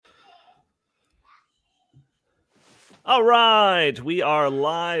All right, we are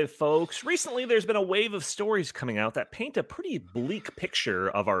live, folks. Recently, there's been a wave of stories coming out that paint a pretty bleak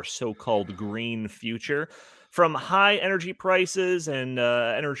picture of our so-called green future. From high energy prices and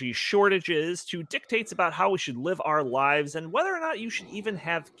energy shortages to dictates about how we should live our lives and whether or not you should even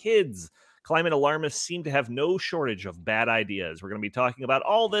have kids. Climate alarmists seem to have no shortage of bad ideas. We're going to be talking about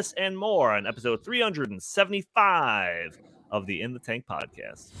all this and more on episode 375 of the In the Tank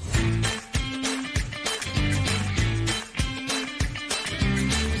podcast.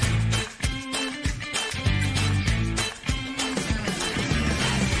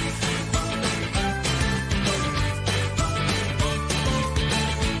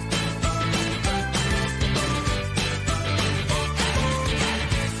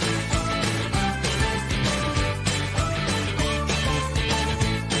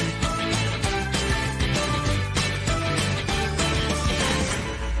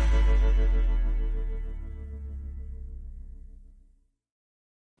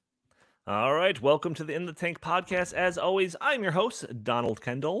 All right, welcome to the In the Tank podcast. As always, I'm your host, Donald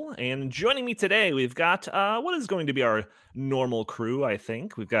Kendall, and joining me today, we've got what is going to be our normal crew, I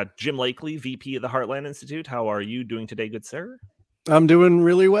think. We've got Jim Lakely, VP of the Heartland Institute. How are you doing today, good sir? I'm doing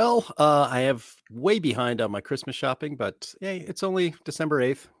really well. I have way behind on my Christmas shopping, but hey, it's only December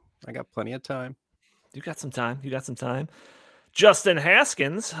 8th. I got plenty of time. You got some time. Justin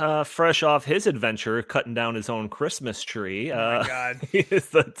Haskins, fresh off his adventure cutting down his own Christmas tree. Oh my God. He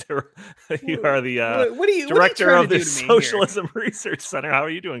is you are the director of the Socialism Research Center. How are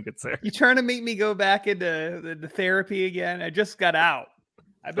you doing, good sir? You trying to make me go back into the therapy again? I just got out.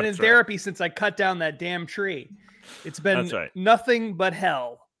 I've been in therapy since I cut down that damn tree. It's been nothing but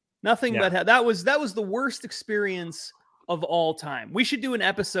hell. Nothing but hell. That was the worst experience of all time. We should do an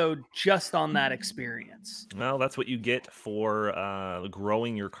episode just on that experience. Well, that's what you get for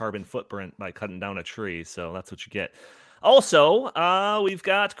growing your carbon footprint by cutting down a tree. So that's what you get. Also, we've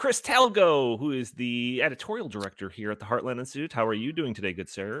got Chris Talgo, who is the editorial director here at the Heartland Institute. How are you doing today, good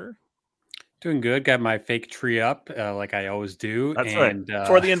sir? Doing good. Got my fake tree up like I always do. That's right.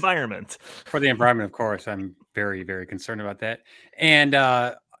 For the environment. For the environment, of course. I'm very, very concerned about that. And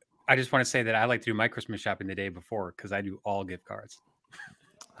I just want to say that I like to do my Christmas shopping the day before because I do all gift cards.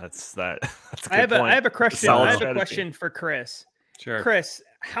 That's a good point. I have a question. I have strategy. A question for Chris. Sure. Chris,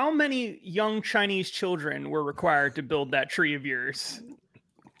 how many young Chinese children were required to build that tree of yours?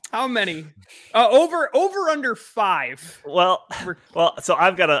 How many? Over under 5. Well. So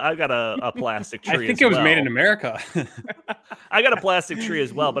I've got a plastic tree. I think it was made in America. I got a plastic tree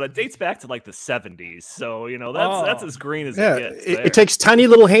as well, but it dates back to like the 70s. So that's as green as it gets. It takes tiny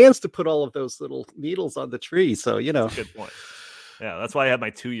little hands to put all of those little needles on the tree. So That's a good point. Yeah, that's why I had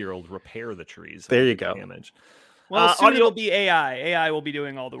my 2-year-old repair the trees. There you go. Damage. Well, soon it'll be AI. AI will be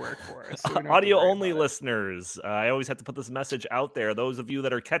doing all the work for us. So audio only listeners, I always have to put this message out there. Those of you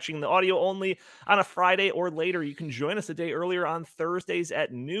that are catching the audio only on a Friday or later, you can join us a day earlier on Thursdays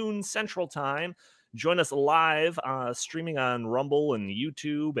at noon Central Time. Join us live streaming on Rumble and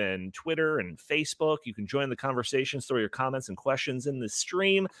YouTube and Twitter and Facebook. You can join the conversation, throw your comments and questions in the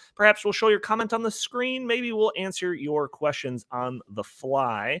stream. Perhaps we'll show your comment on the screen. Maybe we'll answer your questions on the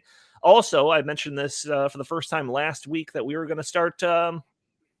fly. Also, I mentioned this for the first time last week that we were going to start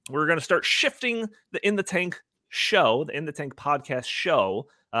shifting the In the Tank show, the In the Tank podcast show.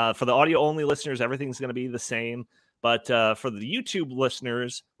 For the audio only listeners, everything's going to be the same. But for the YouTube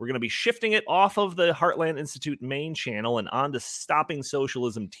listeners, we're going to be shifting it off of the Heartland Institute main channel and onto Stopping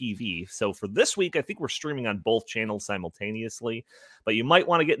Socialism TV. So for this week, I think we're streaming on both channels simultaneously. But you might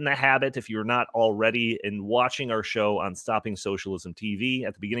want to get in the habit, if you're not already, in watching our show on Stopping Socialism TV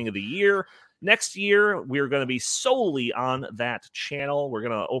at the beginning of the year. Next year, we're going to be solely on that channel. We're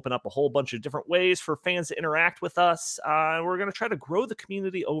going to open up a whole bunch of different ways for fans to interact with us. We're going to try to grow the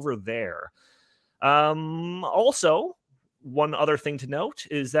community over there. Also, one other thing to note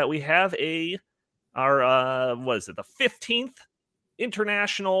is that we have the 15th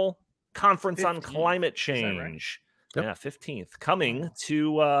International Conference on Climate Change. Yep. Yeah, 15th, coming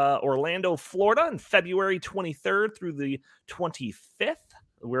to Orlando, Florida on February 23rd through the 25th.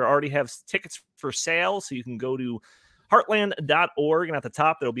 We already have tickets for sale, so you can go to heartland.org, and at the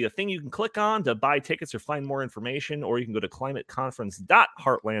top there'll be a thing you can click on to buy tickets or find more information, or you can go to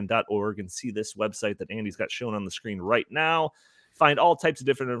climateconference.heartland.org and see this website that Andy's got shown on the screen right now. find all types of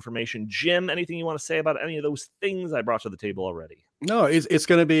different information. Jim, anything you want to say about any of those things I brought to the table already? No, it's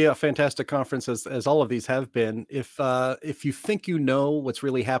going to be a fantastic conference, as all of these have been. If you think you know what's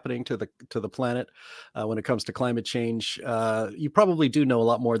really happening to the planet when it comes to climate change, you probably do know a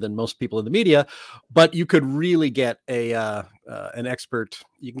lot more than most people in the media. But you could really get an expert.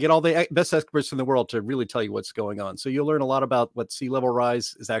 You can get all the best experts in the world to really tell you what's going on. So you'll learn a lot about what sea level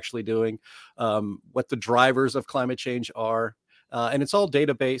rise is actually doing, what the drivers of climate change are, and it's all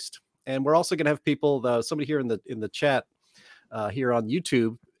data based. And we're also going to have people. Somebody here in the chat. Here on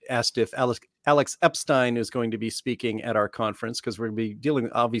YouTube asked if Alex Epstein is going to be speaking at our conference, because we're going to be dealing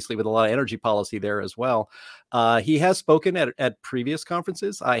obviously with a lot of energy policy there as well. He has spoken at previous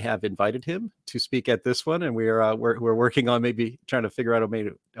conferences. I have invited him to speak at this one, and we're working on maybe trying to figure out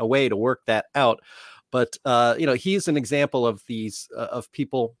a way to work that out. But he's an example of these of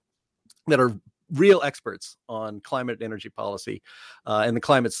people that are real experts on climate and energy policy and the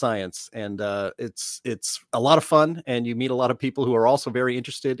climate science. And it's a lot of fun, and you meet a lot of people who are also very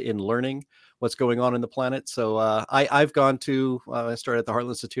interested in learning what's going on in the planet. So I've gone to, I started at the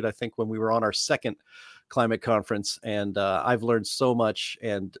Heartland Institute, I think, when we were on our second climate conference, and I've learned so much,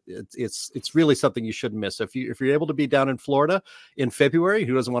 and it's really something you shouldn't miss. If you're able to be down in Florida in February,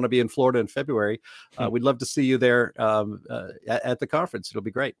 who doesn't want to be in Florida in February? We'd love to see you there at the conference. It'll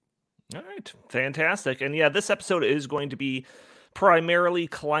be great. All right, fantastic. And yeah, this episode is going to be primarily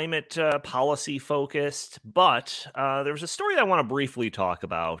climate policy focused, but there's a story I want to briefly talk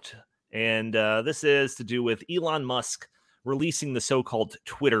about. And this is to do with Elon Musk releasing the so-called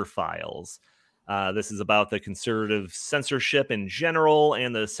Twitter files. This is about the conservative censorship in general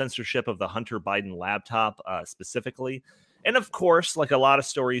and the censorship of the Hunter Biden laptop specifically. And of course, like a lot of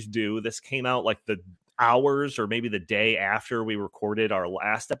stories do, this came out like the hours or maybe the day after we recorded our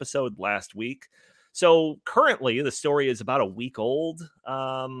last episode last week. So currently the story is about a week old.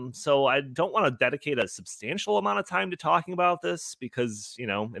 So I don't want to dedicate a substantial amount of time to talking about this because, in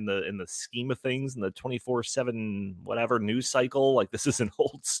the scheme of things, in the 24/7 whatever news cycle, like this is an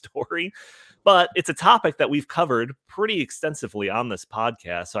old story, but it's a topic that we've covered pretty extensively on this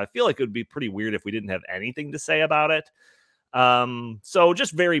podcast. So I feel like it would be pretty weird if we didn't have anything to say about it. So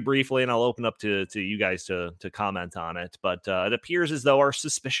just very briefly, and I'll open up to you guys to comment on it, but it appears as though our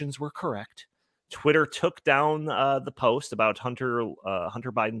suspicions were correct. Twitter took down the post about Hunter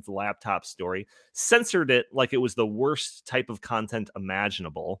Biden's laptop story, censored it like it was the worst type of content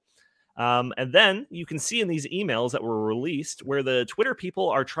imaginable. And then you can see in these emails that were released where the Twitter people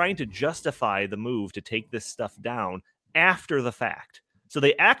are trying to justify the move to take this stuff down after the fact. So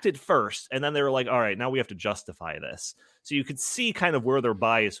they acted first, and then they were like, all right, now we have to justify this. So you could see kind of where their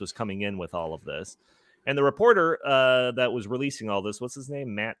bias was coming in with all of this. And the reporter that was releasing all this, what's his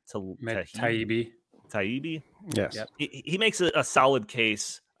name? Matt Taibbi. Taibbi? Yes. Yep. He makes a solid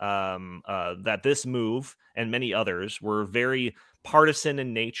case that this move and many others were very partisan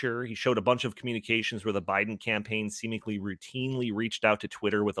in nature. He showed a bunch of communications where the Biden campaign seemingly routinely reached out to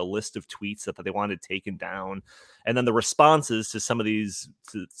Twitter with a list of tweets that they wanted taken down, and then the responses to some of these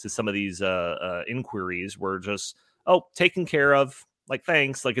inquiries were just taken care of, like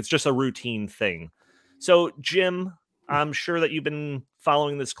thanks, like it's just a routine thing. So Jim, I'm sure that you've been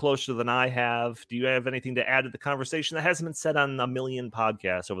following this closer than I have. Do you have anything to add to the conversation that hasn't been said on a million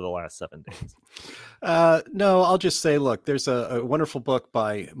podcasts over the last 7 days? No, I'll just say, look, there's a wonderful book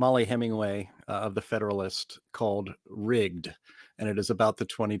by Molly Hemingway of The Federalist called Rigged, and it is about the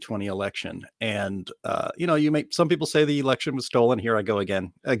 2020 election. And, some people say the election was stolen. Here I go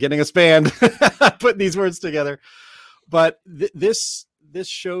again, getting us banned, putting these words together. But this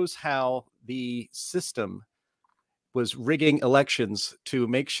shows how the system was rigging elections to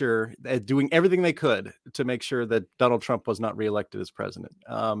make sure, doing everything they could to make sure that Donald Trump was not reelected as president.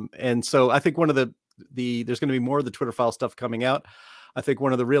 And so I think one of there's going to be more of the Twitter file stuff coming out. I think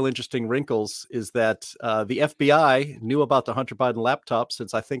one of the real interesting wrinkles is that the FBI knew about the Hunter Biden laptop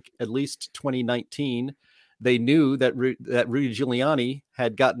since I think at least 2019. They knew that Rudy Giuliani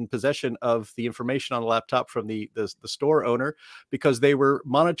had gotten possession of the information on the laptop from the store owner because they were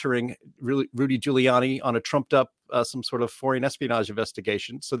monitoring Rudy Giuliani on a trumped up some sort of foreign espionage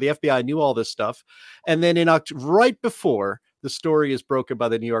investigation. So the FBI knew all this stuff. And then right before the story is broken by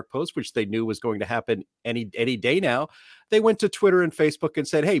the New York Post, which they knew was going to happen any day now, they went to Twitter and Facebook and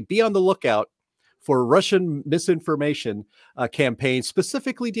said, hey, be on the lookout for Russian misinformation campaigns,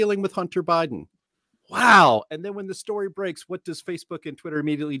 specifically dealing with Hunter Biden. Wow. And then when the story breaks, what does Facebook and Twitter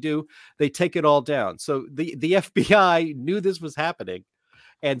immediately do? They take it all down. So the FBI knew this was happening.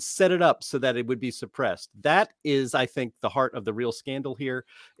 and set it up so that it would be suppressed. That is, I think, the heart of the real scandal here.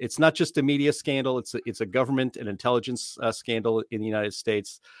 It's not just a media scandal. It's a government and intelligence scandal in the United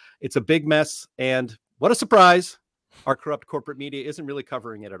States. It's a big mess. And what a surprise. Our corrupt corporate media isn't really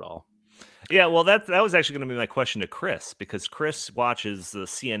covering it at all. Yeah, well, that was actually going to be my question to Chris, because Chris watches the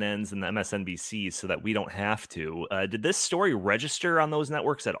CNNs and the MSNBCs so that we don't have to. Did this story register on those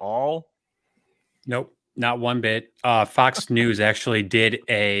networks at all? Nope, not one bit. Fox News actually did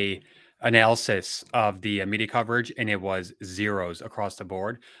a analysis of the media coverage, and it was zeros across the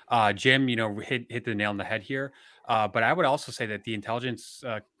board. Jim, hit the nail on the head here. But I would also say that the intelligence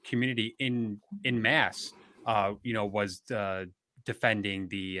community in mass, was defending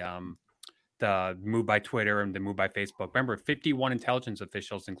the move by Twitter and the move by Facebook. Remember, 51 intelligence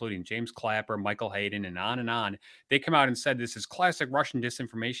officials, including James Clapper, Michael Hayden, and on, they come out and said this is classic Russian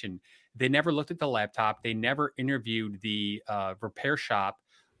disinformation. They never looked at the laptop. They never interviewed the repair shop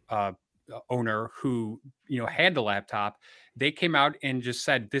owner who had the laptop. They came out and just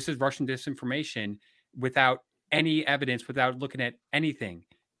said this is Russian disinformation without any evidence, without looking at anything.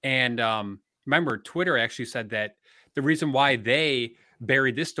 And remember, Twitter actually said that the reason why they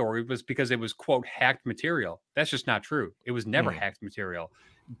buried this story was because it was, quote, hacked material. That's just not true. It was never hacked material.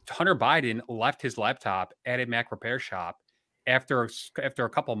 Hunter Biden left his laptop at a Mac repair shop. After a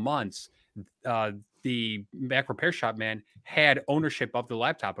couple months, the Mac repair shop man had ownership of the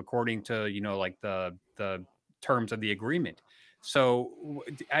laptop according to the terms of the agreement. So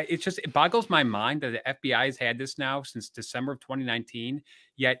it boggles my mind that the FBI has had this now since December of 2019,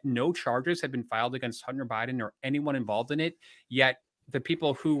 yet no charges have been filed against Hunter Biden or anyone involved in it. Yet the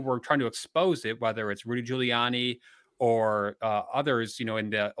people who were trying to expose it, whether it's Rudy Giuliani or others,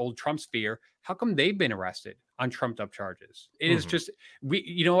 in the old Trump sphere, how come they've been arrested on trumped up charges? It is just,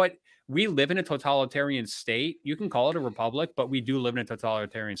 we live in a totalitarian state. You can call it a republic, but we do live in a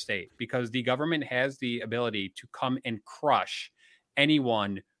totalitarian state because the government has the ability to come and crush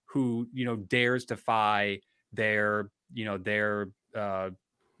anyone who, dares defy their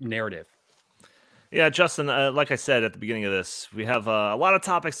narrative. Yeah, Justin, like I said at the beginning of this, we have a lot of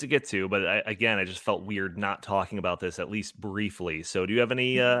topics to get to, but I just felt weird not talking about this, at least briefly. So do you have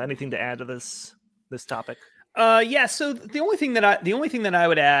anything to add to this topic? Yeah. So the only thing that I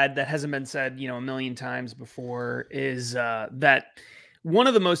would add that hasn't been said, a million times before is that one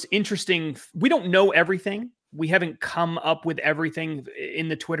of the most interesting, we don't know everything. We haven't come up with everything in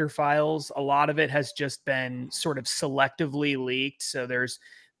the Twitter files. A lot of it has just been sort of selectively leaked. So there's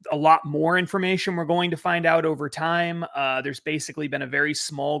a lot more information we're going to find out over time. There's basically been a very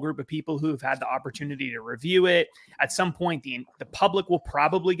small group of people who have had the opportunity to review it. At some point, the public will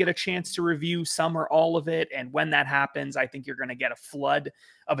probably get a chance to review some or all of it. And when that happens, I think you're going to get a flood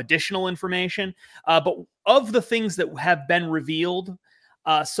of additional information. But of the things that have been revealed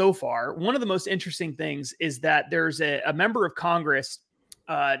so far, one of the most interesting things is that there's a member of Congress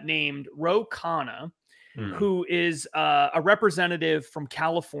named Ro Khanna, who is a representative from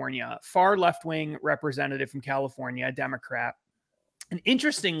California, far left-wing representative from California, a Democrat. And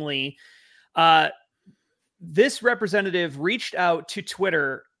interestingly, this representative reached out to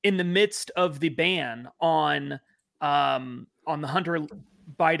Twitter in the midst of the ban on the Hunter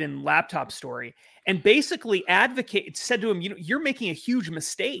Biden laptop story and basically said to him, you're making a huge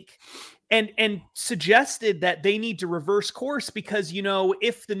mistake. And suggested that they need to reverse course because,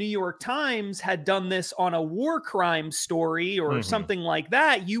 if the New York Times had done this on a war crime story or something like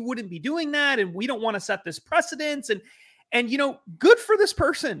that, you wouldn't be doing that. And we don't want to set this precedence. And good for this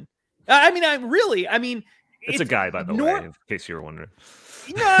person. It's a guy, by the way, in case you were wondering.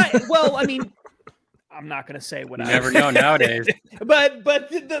 I'm not going to say what you never know nowadays. But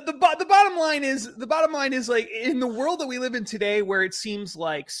the bottom line is like in the world that we live in today, where it seems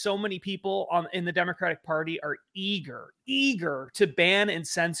like so many people in the Democratic Party are eager to ban and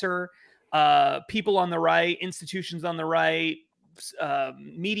censor people on the right, institutions on the right,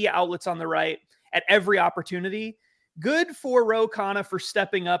 media outlets on the right at every opportunity. Good for Ro Khanna for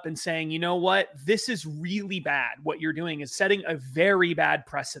stepping up and saying, you know what, this is really bad. What you're doing is setting a very bad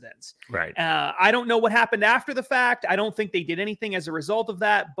precedent. Right. I don't know what happened after the fact. I don't think they did anything as a result of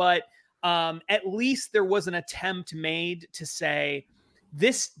that, but at least there was an attempt made to say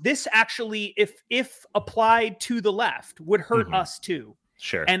this actually, if applied to the left, would hurt us too.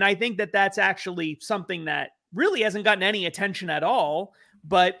 Sure. And I think that that's actually something that really hasn't gotten any attention at all,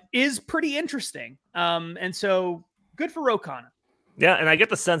 but is pretty interesting. And so good for Ro Khanna. Yeah, and I get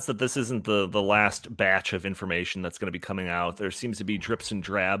the sense that this isn't the last batch of information that's going to be coming out. There seems to be drips and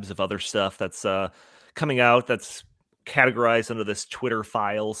drabs of other stuff that's coming out that's categorized under this Twitter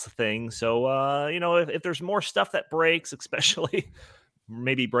files thing. So, if there's more stuff that breaks, especially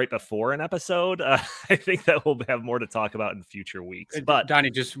maybe right before an episode. I think that we'll have more to talk about in future weeks. But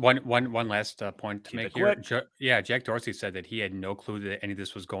Donnie, just one last point to make here. Jack Dorsey said that he had no clue that any of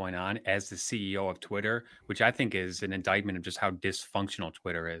this was going on as the CEO of Twitter, which I think is an indictment of just how dysfunctional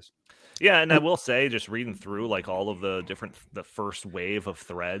Twitter is. Yeah, and I will say, just reading through like all of the first wave of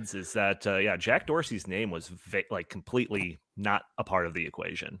threads, is that Jack Dorsey's name was like completely not a part of the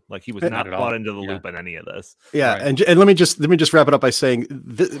equation. Like he was not brought into the loop in any of this. Yeah, right. and let me just wrap it up by saying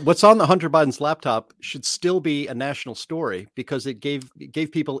what's on the Hunter Biden's laptop should still be a national story, because it gave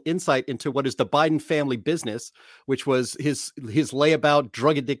people insight into what is the Biden family business, which was his layabout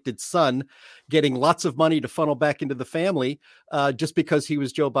drug addicted son getting lots of money to funnel back into the family just because he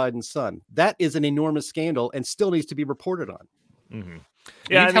was Joe Biden's son. That is an enormous scandal and still needs to be reported on. Mm-hmm.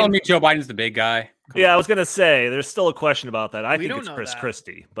 Yeah, you telling me Joe Biden's the big guy? I was gonna say there's still a question about that. I think it's Chris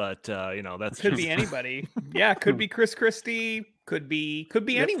Christie, but that's could be anybody. Yeah, could be Chris Christie. Could be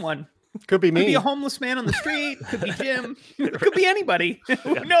anyone. Could be me. Could be a homeless man on the street. Could be Jim. Could be anybody.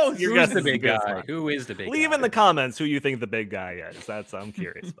 Who knows? Who's the big guy? Who is the big guy? Leave in the comments who you think the big guy is. I'm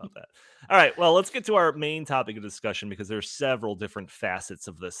curious about that. All right, well, let's get to our main topic of discussion, because there's several different facets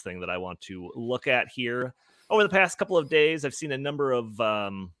of this thing that I want to look at here. Over the past couple of days, I've seen a number of,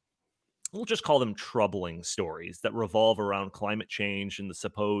 we'll just call them troubling stories that revolve around climate change and the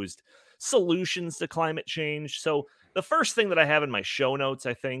supposed solutions to climate change. So the first thing that I have in my show notes,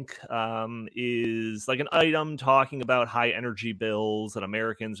 I think, is like an item talking about high energy bills that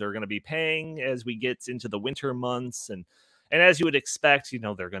Americans are going to be paying as we get into the winter months. And as you would expect,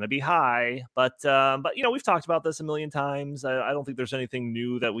 they're going to be high. But we've talked about this a million times. I don't think there's anything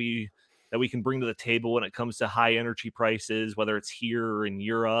new that we can bring to the table when it comes to high energy prices, whether it's here or in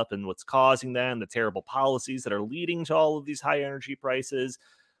Europe, and what's causing them, the terrible policies that are leading to all of these high energy prices.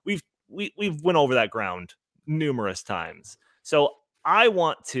 We've went over that ground numerous times. So I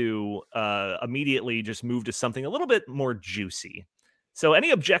want to immediately just move to something a little bit more juicy. So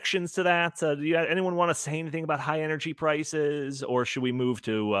any objections to that? Do anyone want to say anything about high energy prices, or should we move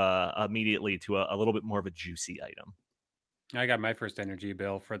to immediately to a little bit more of a juicy item? I got my first energy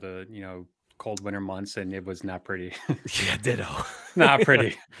bill for the, cold winter months, and it was not pretty. Yeah, ditto. Not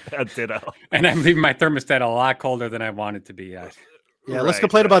pretty. Ditto. And I'm leaving my thermostat a lot colder than I want it to be. Yeah, let's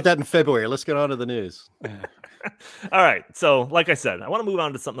complain about that in February. Let's get on to the news. All right. So, like I said, I want to move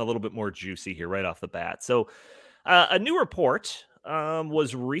on to something a little bit more juicy here right off the bat. So, a new report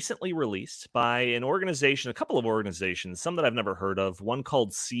was recently released by a couple of organizations, some that I've never heard of. One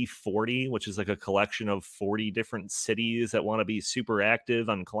called C40, which is like a collection of 40 different cities that want to be super active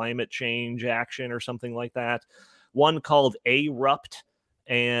on climate change action or something like that. One called ARUPT,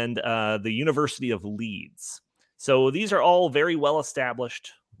 and the University of Leeds. So these are all very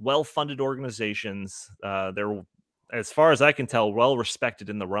well-established, well-funded organizations. They're, as far as I can tell, well-respected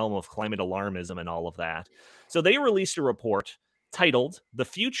in the realm of climate alarmism and all of that. So they released a report titled "The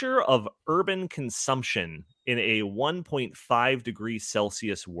Future of Urban Consumption in a 1.5 degrees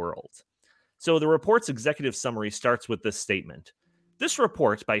Celsius World." So the report's executive summary starts with this statement. This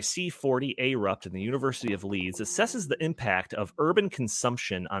report by C40, ARUPT, and the University of Leeds assesses the impact of urban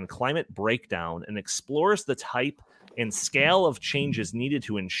consumption on climate breakdown and explores the type and scale of changes needed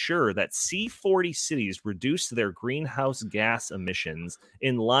to ensure that C40 cities reduce their greenhouse gas emissions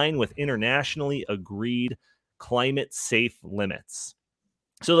in line with internationally agreed climate-safe limits.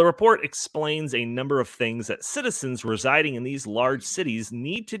 So the report explains a number of things that citizens residing in these large cities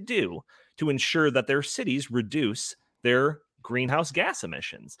need to do to ensure that their cities reduce their greenhouse gas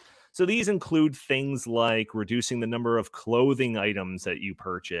emissions. So these include things like reducing the number of clothing items that you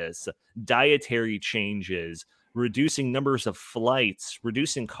purchase, dietary changes, reducing numbers of flights,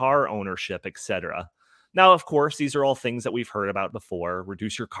 reducing car ownership, etc. Now, of course, these are all things that we've heard about before.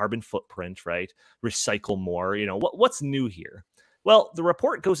 Reduce your carbon footprint, right? Recycle more. What's new here? Well, the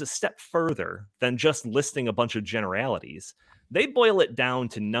report goes a step further than just listing a bunch of generalities. They boil it down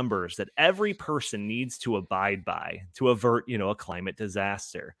to numbers that every person needs to abide by to avert, a climate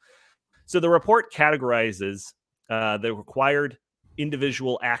disaster. So the report categorizes the required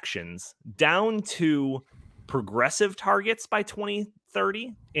individual actions down to progressive targets by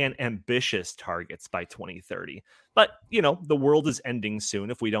 2030 and ambitious targets by 2030. But, the world is ending soon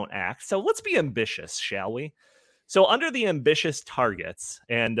if we don't act. So let's be ambitious, shall we? So under the ambitious targets,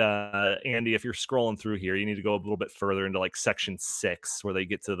 and Andy, if you're scrolling through here, you need to go a little bit further into like section 6 where they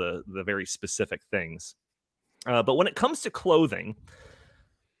get to the very specific things. But when it comes to clothing,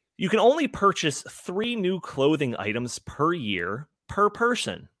 you can only purchase 3 new clothing items per year per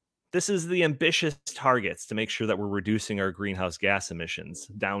person. This is the ambitious targets to make sure that we're reducing our greenhouse gas emissions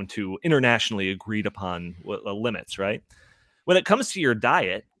down to internationally agreed upon limits, right? When it comes to your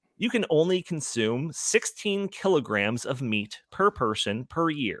diet, you can only consume 16 kilograms of meat per person per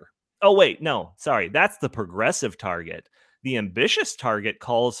year. Oh, wait, no, sorry. That's the progressive target. The ambitious target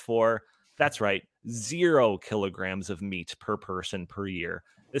calls for, that's right, 0 kilograms of meat per person per year.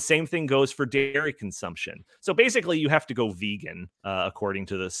 The same thing goes for dairy consumption. So basically, you have to go vegan, according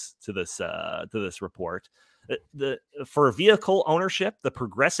to this report. For vehicle ownership, the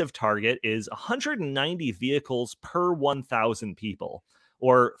progressive target is 190 vehicles per 1,000 people,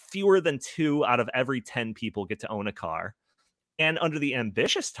 or fewer than 2 out of every 10 people get to own a car. And under the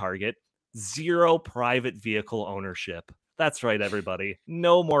ambitious target, 0 private vehicle ownership. That's right, everybody.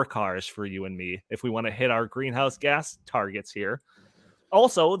 No more cars for you and me if we want to hit our greenhouse gas targets here.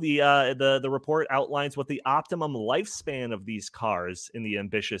 Also, the report outlines what the optimum lifespan of these cars in the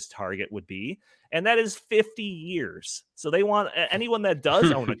ambitious target would be, and that is 50 years. So they want anyone that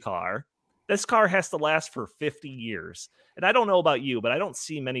does own a car, this car has to last for 50 years. And I don't know about you, but I don't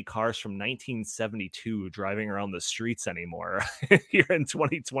see many cars from 1972 driving around the streets anymore here in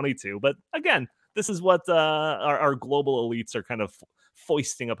 2022. But again, this is what our global elites are kind of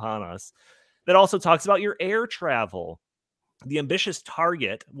foisting upon us. That also talks about your air travel. The ambitious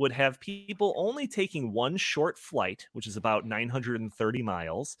target would have people only taking one short flight, which is about 930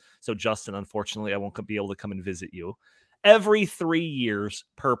 miles. So, Justin, unfortunately, I won't be able to come and visit you, every 3 years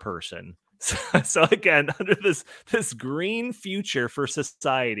per person. So again, under this green future for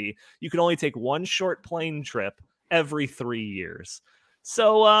society, you can only take one short plane trip every 3 years.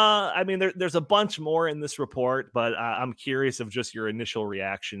 So, I mean, there's a bunch more in this report, but I'm curious of just your initial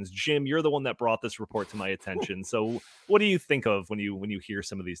reactions. Jim, you're the one that brought this report to my attention. So what do you think of when you hear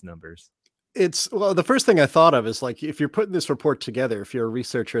some of these numbers? Well, the first thing I thought of is like, if you're putting this report together, if you're a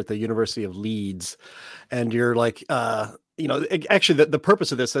researcher at the University of Leeds and you're like, actually the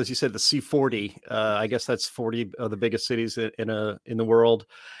purpose of this, as you said, the C40, I guess that's 40 of the biggest cities in the world.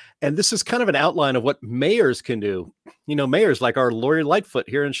 And this is kind of an outline of what mayors can do. Mayors like our Lori Lightfoot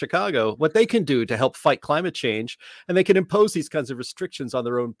here in Chicago, what they can do to help fight climate change. And they can impose these kinds of restrictions on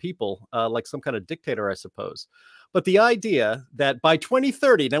their own people, like some kind of dictator, I suppose. But the idea that by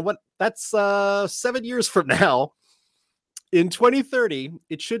 2030, now that's 7 years from now, in 2030,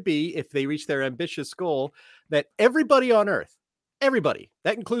 it should be, if they reach their ambitious goal, that everybody on Earth, everybody,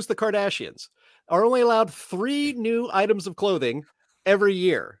 that includes the Kardashians, are only allowed 3 new items of clothing every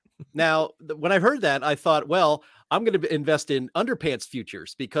year. Now, when I heard that, I thought, well, I'm going to invest in underpants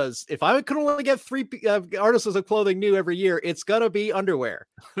futures, because if I could only get 3 articles of clothing new every year, it's going to be underwear,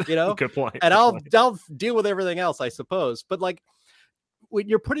 Good point. And I'll deal with everything else, I suppose. But like, when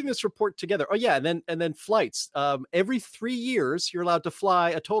you're putting this report together, and then flights, every 3 years, you're allowed to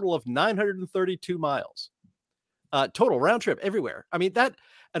fly a total of 932 miles, total round trip everywhere. I mean, that.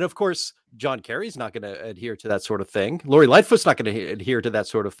 And of course, John Kerry's not going to adhere to that sort of thing. Lori Lightfoot's not going to adhere to that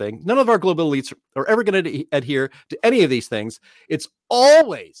sort of thing. None of our global elites are ever going to adhere to any of these things. It's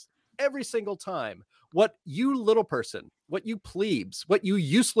always, every single time, what you little person, what you plebes, what you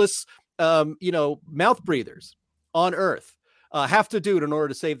useless, mouth breathers on Earth have to do in order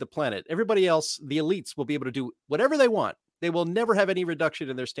to save the planet. Everybody else, the elites, will be able to do whatever they want. They will never have any reduction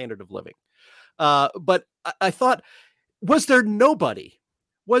in their standard of living. But I thought, was there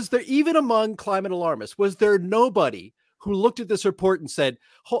even among climate alarmists, was there nobody who looked at this report and said,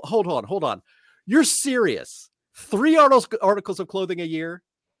 hold on, you're serious? 3 articles of clothing a year?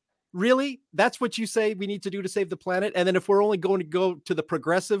 Really? That's what you say we need to do to save the planet? And then if we're only going to go to the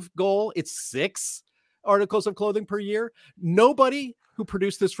progressive goal, it's 6 articles of clothing per year? Nobody who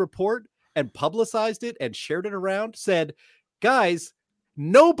produced this report and publicized it and shared it around said, guys,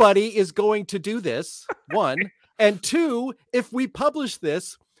 nobody is going to do this, 1. And 2, if we publish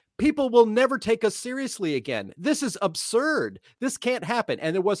this, people will never take us seriously again. This is absurd. This can't happen.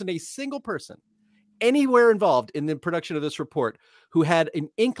 And there wasn't a single person anywhere involved in the production of this report who had an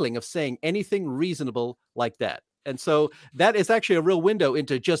inkling of saying anything reasonable like that. And so that is actually a real window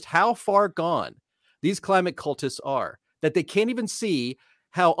into just how far gone these climate cultists are, that they can't even see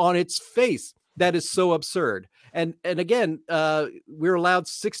how on its face that is so absurd. And again, we're allowed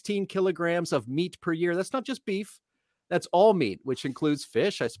 16 kilograms of meat per year. That's not just beef. That's all meat, which includes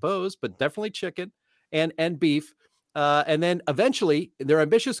fish, I suppose, but definitely chicken and beef. And then eventually, their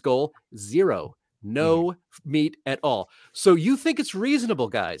ambitious goal, 0. No meat at all. So you think it's reasonable,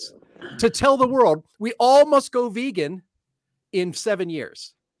 guys, to tell the world we all must go vegan in 7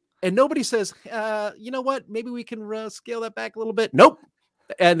 years? And nobody says, you know what? Maybe we can scale that back a little bit. Nope.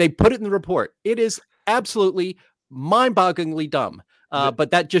 And they put it in the report. It is absolutely mind-bogglingly dumb.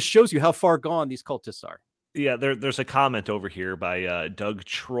 But that just shows you how far gone these cultists are. Yeah, there's a comment over here by Doug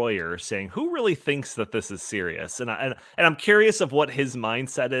Troyer saying, "Who really thinks that this is serious?" And I'm curious of what his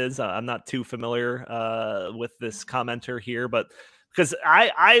mindset is. I'm not too familiar with this commenter here, but because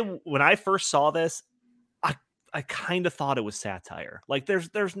I when I first saw this, I kind of thought it was satire. Like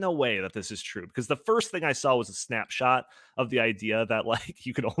there's no way that this is true, because the first thing I saw was a snapshot of the idea that like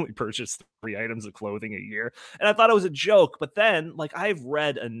you could only purchase 3 items of clothing a year. And I thought it was a joke, but then like I've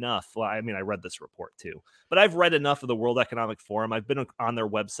read enough. Well, I mean, I read this report too, but I've read enough of the World Economic Forum. I've been on their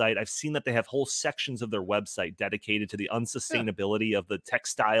website. I've seen that they have whole sections of their website dedicated to the unsustainability of the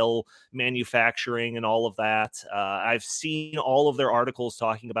textile manufacturing and all of that. I've seen all of their articles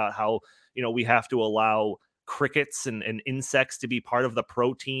talking about how, we have to allow crickets and insects to be part of the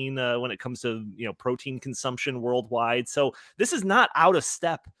protein when it comes to protein consumption worldwide. So this is not out of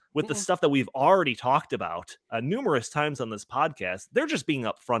step with the stuff that we've already talked about numerous times on this podcast. They're just being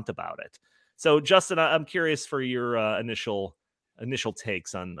upfront about it. So Justin, I'm curious for your initial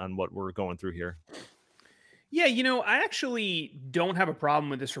takes on what we're going through here. Yeah, I actually don't have a problem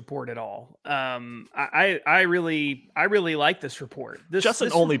with this report at all. I really like this report. Justin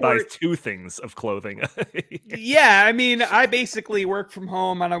only buys 2 things of clothing. Yeah, I mean, I basically work from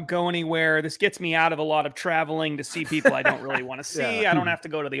home. I don't go anywhere. This gets me out of a lot of traveling to see people I don't really want to see. Yeah. I don't have to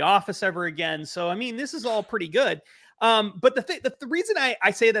go to the office ever again. So, I mean, this is all pretty good. But the reason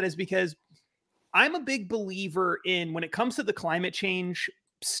I say that is because I'm a big believer in, when it comes to the climate change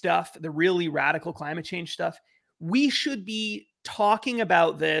stuff, the really radical climate change stuff, we should be talking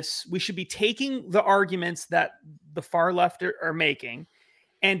about this. We should be taking the arguments that the far left are making,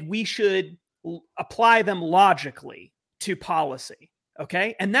 and we should apply them logically to policy.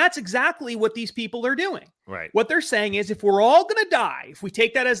 Okay. And that's exactly what these people are doing. Right. What they're saying is, if we're all going to die, if we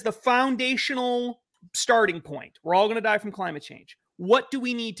take that as the foundational starting point, we're all going to die from climate change. What do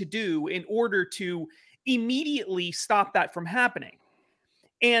we need to do in order to immediately stop that from happening?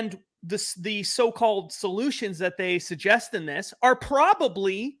 And the so-called solutions that they suggest in this are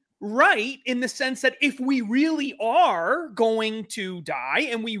probably right, in the sense that if we really are going to die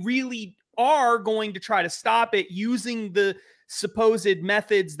and we really are going to try to stop it using the supposed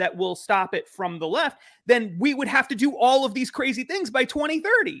methods that will stop it from the left, then we would have to do all of these crazy things by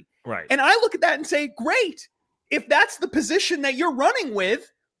 2030. Right. And I look at that and say, great. If that's the position that you're running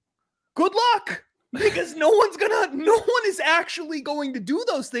with, good luck. Because no one is actually going to do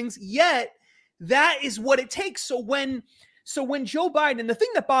those things yet. That is what it takes. So when Joe Biden, the thing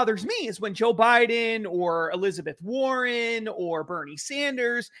that bothers me is when Joe Biden or Elizabeth Warren or Bernie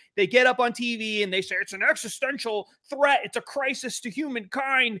Sanders, they get up on TV and they say it's an existential threat, it's a crisis to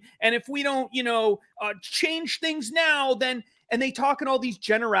humankind, and if we don't, change things now, then, and they talk in all these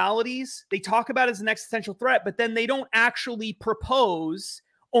generalities, they talk about it as an existential threat, but then they don't actually propose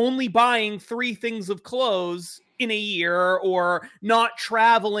only buying 3 things of clothes in a year, or not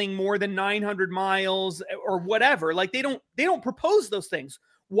traveling more than 900 miles or whatever. Like they don't propose those things.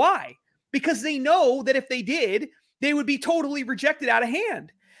 Why? Because they know that if they did, they would be totally rejected out of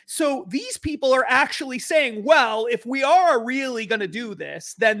hand. So these people are actually saying, well, if we are really going to do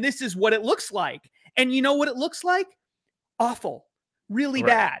this, then this is what it looks like. And you know what it looks like? Awful, really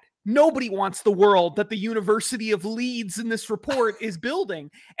bad. Nobody wants the world that the University of Leeds in this report is building.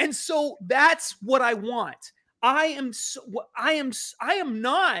 And so that's what I want. I am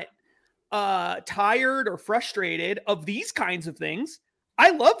not tired or frustrated of these kinds of things. I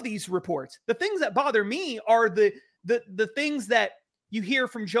love these reports. The things that bother me are the things that you hear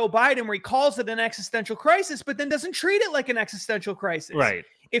from Joe Biden, where he calls it an existential crisis, but then doesn't treat it like an existential crisis. Right.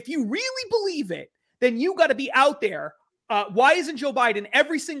 If you really believe it, then you got to be out there. Why isn't Joe Biden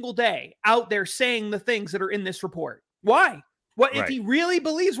every single day out there saying the things that are in this report? Why? If he really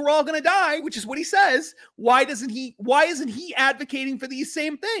believes we're all going to die, which is what he says, why isn't he advocating for these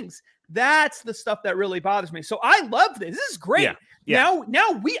same things? That's the stuff that really bothers me. So I love this. This is great. Yeah.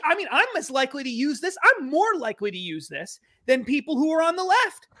 Now I'm as likely to use this. I'm more likely to use this than people who are on the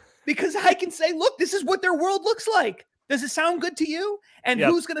left, because I can say, look, this is what their world looks like. Does it sound good to you? And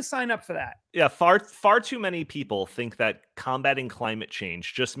who's going to sign up for that? Yeah, far too many people think that combating climate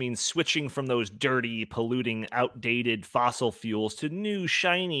change just means switching from those dirty, polluting, outdated fossil fuels to new,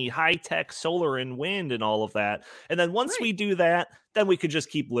 shiny, high-tech solar and wind and all of that. And then once we do that, then we could just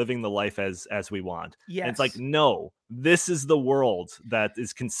keep living the life as we want. Yes. And it's like, no, this is the world that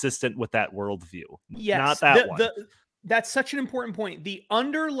is consistent with that worldview. Yes. Not that one. That's such an important point. The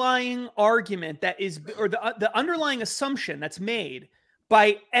underlying argument that is, or the underlying assumption that's made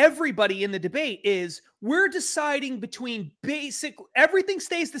by everybody in the debate is we're deciding between everything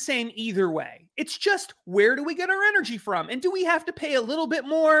stays the same either way. It's just, where do we get our energy from? And do we have to pay a little bit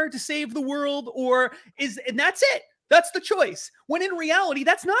more to save the world, and that's it. That's the choice. When in reality,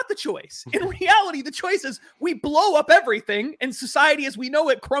 that's not the choice. In reality, the choice is we blow up everything and society as we know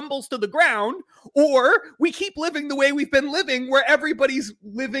it crumbles to the ground, or we keep living the way we've been living, where everybody's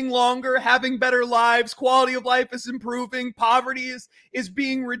living longer, having better lives, quality of life is improving, poverty is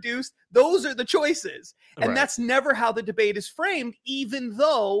being reduced. Those are the choices. And that's never how the debate is framed, even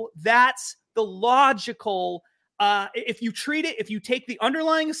though that's the logical if you take the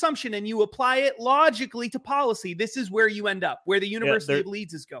underlying assumption and you apply it logically to policy, this is where you end up, where the University of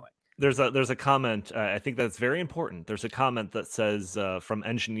Leeds is going. There's a comment. I think that's very important. There's a comment that says from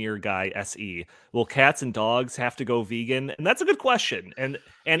Engineer Guy SE, will cats and dogs have to go vegan? And that's a good question. And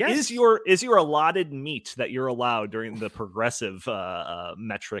yes. is your allotted meat that you're allowed during the progressive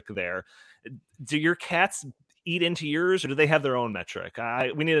metric there? Do your cats eat into yours, or do they have their own metric?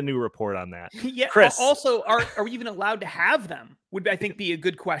 We need a new report on that. Yeah. Chris, also, are we even allowed to have them? Would I think be a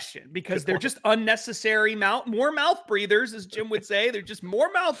good question, because they're just unnecessary more mouth breathers, as Jim would say. They're just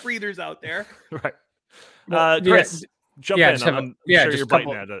more mouth breathers out there. Right. Chris, jump in. I'm sure just you're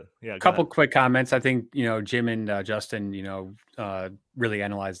biting at it. Yeah. Couple quick comments. I think Jim and Justin really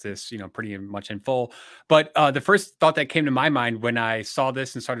analyzed this pretty much in full. But the first thought that came to my mind when I saw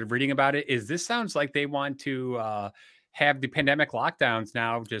this and started reading about it is this sounds like they want to have the pandemic lockdowns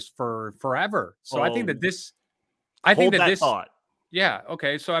now just for forever. So I think that this. Thought. Yeah.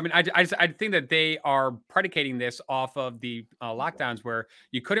 Okay. So, I mean, I think that they are predicating this off of the lockdowns where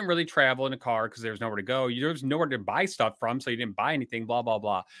you couldn't really travel in a car because there was nowhere to go. There was nowhere to buy stuff from. So you didn't buy anything, blah, blah,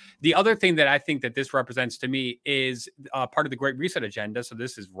 blah. The other thing that I think that this represents to me is part of the Great Reset agenda. So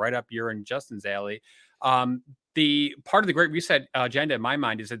this is right up your and Justin's alley. The part of the Great Reset agenda in my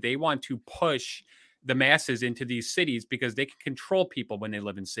mind is that they want to push the masses into these cities because they can control people when they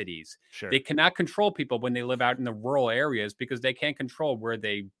live in cities. Sure. They cannot control people when they live out in the rural areas because they can't control where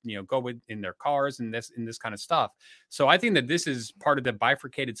they, go in their cars and this kind of stuff. So I think that this is part of the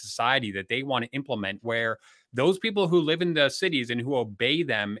bifurcated society that they want to implement, where those people who live in the cities and who obey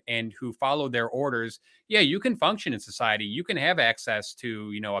them and who follow their orders, you can function in society. You can have access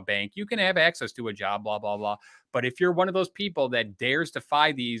to, a bank. You can have access to a job, blah, blah, blah. But if you're one of those people that dares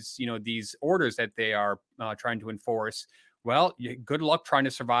defy these, these orders that they are trying to enforce, well, good luck trying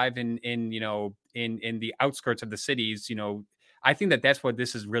to survive in the outskirts of the cities. I think that that's what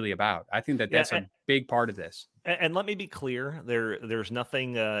this is really about. I think that that's a big part of this. And let me be clear, there's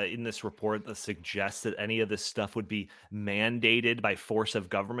nothing in this report that suggests that any of this stuff would be mandated by force of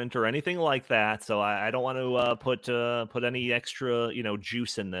government or anything like that. So I don't want to put any extra,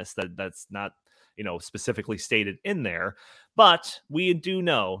 juice in this that's not, specifically stated in there. But we do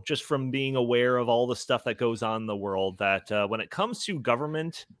know, just from being aware of all the stuff that goes on in the world, that when it comes to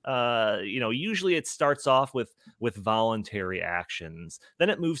government, usually it starts off with voluntary actions. Then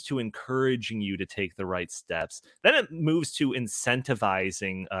it moves to encouraging you to take the right steps. Then it moves to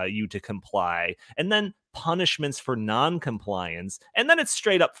incentivizing you to comply. And then punishments for non-compliance, and then it's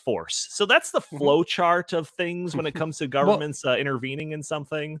straight up force. So that's the flow chart of things when it comes to governments intervening in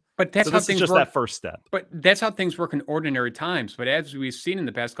something. But that's how things work. That first step. But that's how things work in ordinary times. But as we've seen in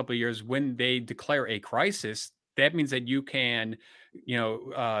the past couple of years, when they declare a crisis, that means that you can,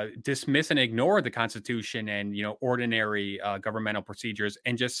 dismiss and ignore the Constitution and, ordinary governmental procedures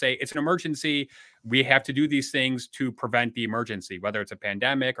and just say it's an emergency. We have to do these things to prevent the emergency, whether it's a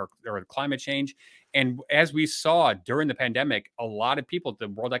pandemic or climate change. And as we saw during the pandemic, a lot of people at the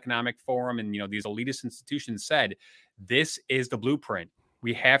World Economic Forum and, these elitist institutions said, this is the blueprint.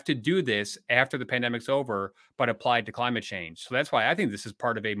 We have to do this after the pandemic's over, but applied to climate change. So that's why I think this is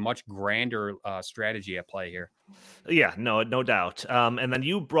part of a much grander strategy at play here. Yeah, no doubt. And then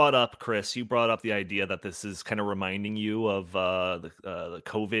you brought up, Chris, the idea that this is kind of reminding you of the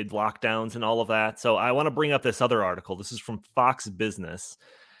COVID lockdowns and all of that. So I want to bring up this other article. This is from Fox Business.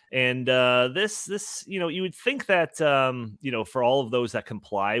 And this, you would think that, for all of those that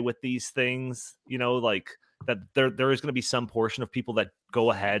comply with these things, that there is going to be some portion of people that go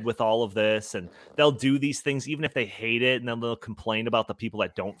ahead with all of this, and they'll do these things even if they hate it, and then they'll complain about the people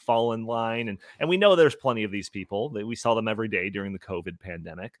that don't fall in line. And we know there's plenty of these people. That we saw them every day during the COVID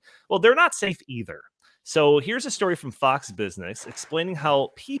pandemic. Well, they're not safe either. So here's a story from Fox Business explaining how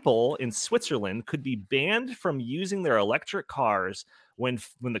people in Switzerland could be banned from using their electric cars when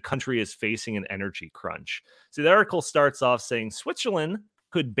the country is facing an energy crunch. So the article starts off saying Switzerland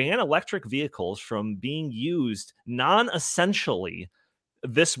could ban electric vehicles from being used non-essentially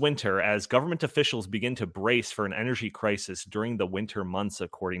this winter as government officials begin to brace for an energy crisis during the winter months,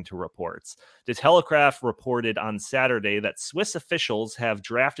 according to reports. The Telegraph reported on Saturday that Swiss officials have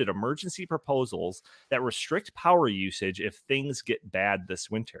drafted emergency proposals that restrict power usage if things get bad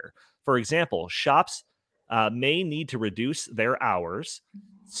this winter. For example, shops may need to reduce their hours,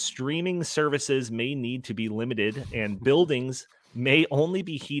 streaming services may need to be limited, and buildings may only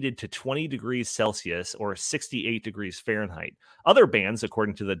be heated to 20 degrees Celsius or 68 degrees Fahrenheit. Other bans,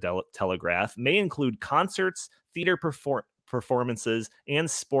 according to the Telegraph, may include concerts, theater performances,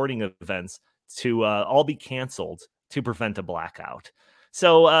 and sporting events to all be canceled to prevent a blackout.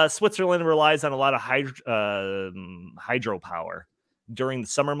 So Switzerland relies on a lot of hydropower during the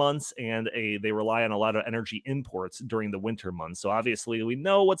summer months, and they rely on a lot of energy imports during the winter months. So obviously we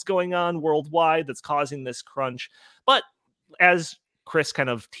know what's going on worldwide that's causing this crunch. But as Chris kind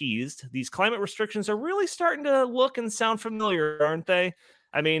of teased, these climate restrictions are really starting to look and sound familiar, aren't they?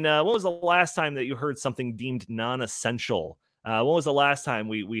 I mean, when was the last time that you heard something deemed non-essential? When was the last time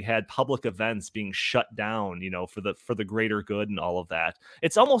we had public events being shut down, for the greater good and all of that?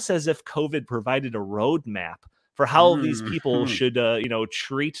 It's almost as if COVID provided a roadmap for how these people should,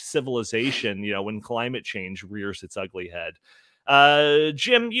 treat civilization, when climate change rears its ugly head.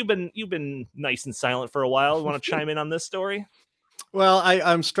 Jim, you've been nice and silent for a while. You want to chime in on this story? Well,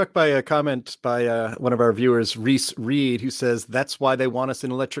 I'm struck by a comment by one of our viewers, Reese Reed, who says that's why they want us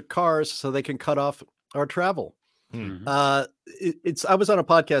in electric cars so they can cut off our travel. Mm-hmm. I was on a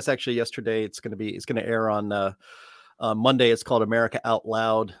podcast actually yesterday. It's going to air on Monday. It's called America Out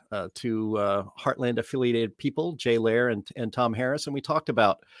Loud, to Heartland affiliated people, Jay Lair and Tom Harris, and we talked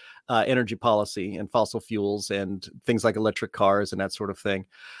about energy policy and fossil fuels and things like electric cars and that sort of thing.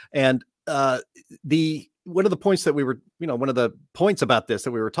 And one of the points that we were, one of the points about this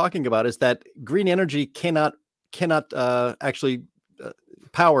that we were talking about is that green energy cannot actually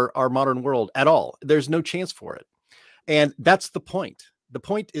power our modern world at all. There's no chance for it. And that's the point. The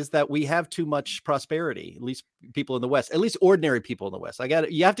point is that we have too much prosperity, at least people in the West, at least ordinary people in the West.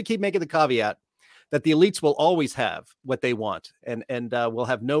 You have to keep making the caveat that the elites will always have what they want and will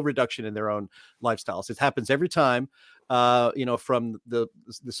have no reduction in their own lifestyles. It happens every time, from the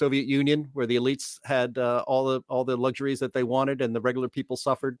Soviet Union, where the elites had all the luxuries that they wanted and the regular people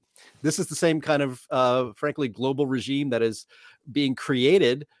suffered. This is the same kind of, frankly, global regime that is being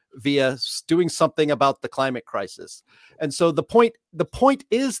created via doing something about the climate crisis. And so the point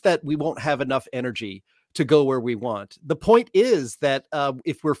is that we won't have enough energy to go where we want. The point is that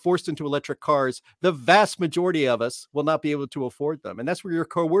if we're forced into electric cars, the vast majority of us will not be able to afford them. And that's where your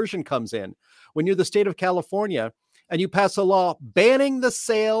coercion comes in. When you're the state of California and you pass a law banning the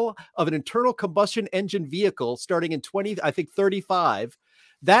sale of an internal combustion engine vehicle starting in 2035,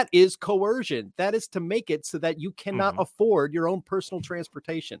 that is coercion. That is to make it so that you cannot afford your own personal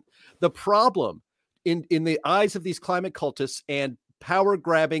transportation. The problem in the eyes of these climate cultists and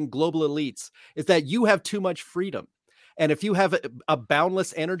power-grabbing global elites is that you have too much freedom. And if you have a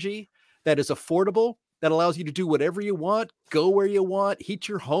boundless energy that is affordable, that allows you to do whatever you want, go where you want, heat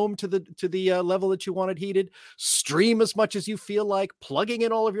your home to the level that you want it heated, stream as much as you feel like, plugging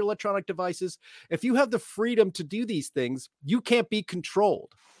in all of your electronic devices. If you have the freedom to do these things, you can't be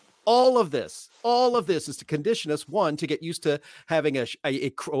controlled. All of this is to condition us, one, to get used to having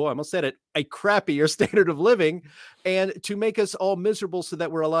I almost said it, a crappier standard of living, and to make us all miserable so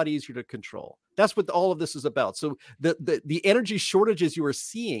that we're a lot easier to control. That's what all of this is about. So the energy shortages you are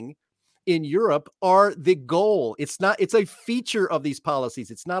seeing in Europe are the goal. It's a feature of these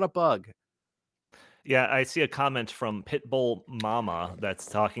policies. It's not a bug. Yeah, I see a comment from Pitbull Mama that's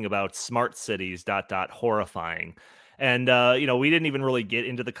talking about smart cities, ... horrifying. And, we didn't even really get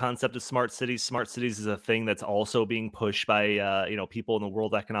into the concept of smart cities. Smart cities is a thing that's also being pushed by, people in the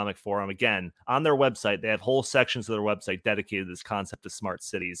World Economic Forum. Again, on their website, they have whole sections of their website dedicated to this concept of smart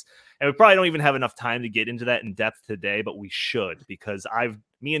cities. And we probably don't even have enough time to get into that in depth today, but we should, because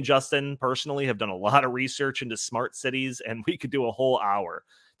me and Justin personally have done a lot of research into smart cities, and we could do a whole hour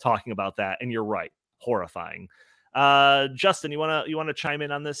talking about that. And you're right, horrifying. Justin, you want to chime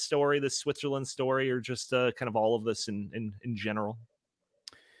in on this story, this Switzerland story, or just kind of all of this in general?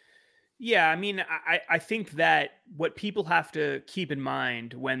 Yeah, I mean, I think that what people have to keep in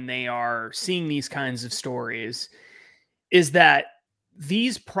mind when they are seeing these kinds of stories is that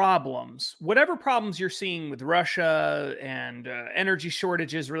these problems, whatever problems you're seeing with Russia and energy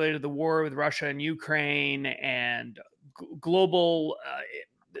shortages related to the war with Russia and Ukraine and global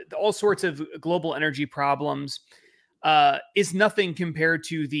all sorts of global energy problems, is nothing compared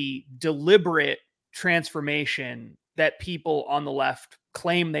to the deliberate transformation that people on the left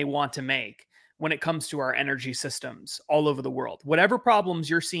claim they want to make when it comes to our energy systems all over the world. Whatever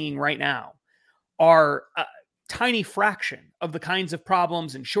problems you're seeing right now are a tiny fraction of the kinds of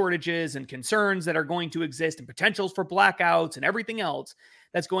problems and shortages and concerns that are going to exist, and potentials for blackouts and everything else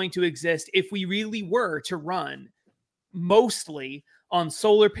that's going to exist if we really were to run mostly on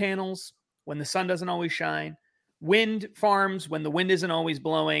solar panels when the sun doesn't always shine, wind farms when the wind isn't always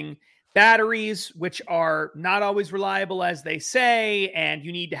blowing, batteries, which are not always reliable as they say, and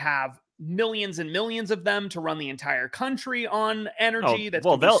you need to have millions and millions of them to run the entire country on energy that's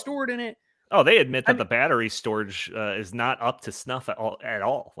going to be stored in it. Oh, they admit that the battery storage is not up to snuff at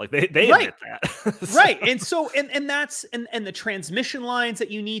all. Like they admit that. Right. And so, and that's, and the transmission lines that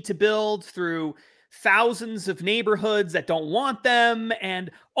you need to build through thousands of neighborhoods that don't want them,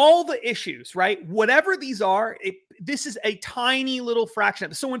 and all the issues, right? Whatever these are, this is a tiny little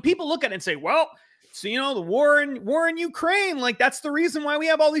fraction. So when people look at it and say, well, so, the war in Ukraine, like that's the reason why we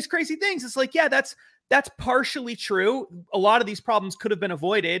have all these crazy things. It's like, yeah, that's partially true. A lot of these problems could have been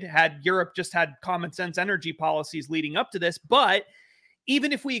avoided had Europe just had common sense energy policies leading up to this. But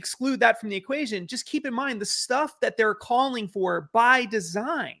even if we exclude that from the equation, just keep in mind the stuff that they're calling for by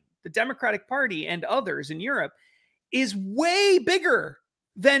design, the Democratic Party and others in Europe, is way bigger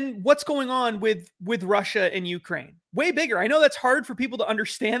than what's going on with Russia and Ukraine. Way bigger. I know that's hard for people to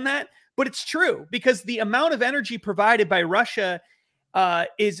understand that, but it's true, because the amount of energy provided by Russia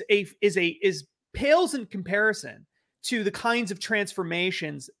is pales in comparison to the kinds of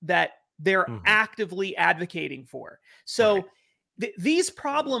transformations that they're actively advocating for. So these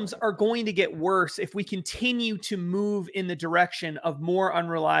problems are going to get worse if we continue to move in the direction of more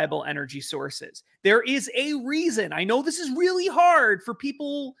unreliable energy sources. There is a reason. I know this is really hard for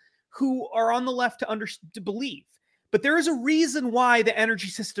people who are on the left to believe, but there is a reason why the energy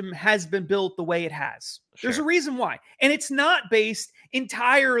system has been built the way it has. Sure. There's a reason why. And it's not based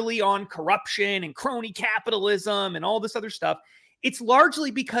entirely on corruption and crony capitalism and all this other stuff. It's largely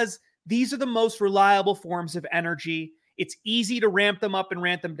because these are the most reliable forms of energy. It's easy to ramp them up and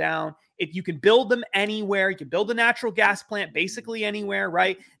ramp them down. You can build them anywhere. You can build a natural gas plant basically anywhere,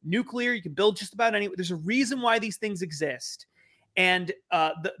 right? Nuclear, you can build just about anywhere. There's a reason why these things exist. And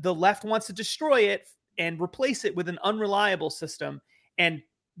the left wants to destroy it and replace it with an unreliable system. And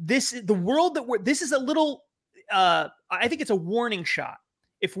this is the world this is a little, I think it's a warning shot.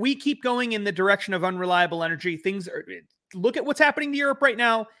 If we keep going in the direction of unreliable energy, look at what's happening to Europe right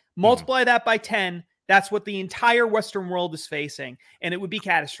now, multiply that by 10. That's what the entire Western world is facing, and it would be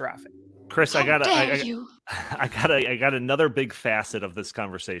catastrophic. Chris, I got another big facet of this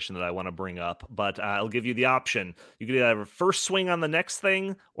conversation that I want to bring up, but I'll give you the option. You could either have a first swing on the next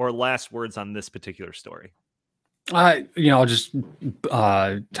thing or last words on this particular story. I'll just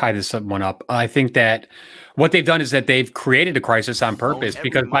tie this one up. I think that what they've done is that they've created a crisis on purpose,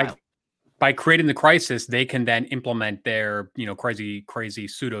 because by creating the crisis, they can then implement their, crazy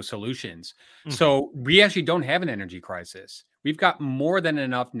pseudo solutions. So we actually don't have an energy crisis. We've got more than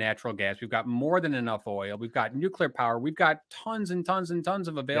enough natural gas. We've got more than enough oil. We've got nuclear power. We've got tons and tons and tons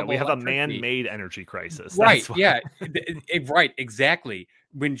of available. We have a man-made energy crisis. Right. Yeah. Right. Exactly.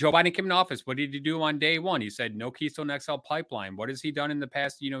 When Joe Biden came in office, what did he do on day one? He said no Keystone XL pipeline. What has he done in the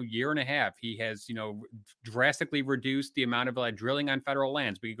past, year and a half? He has, drastically reduced the amount of drilling on federal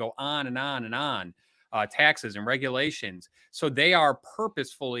lands. We could go on and on and on. Taxes and regulations. So they are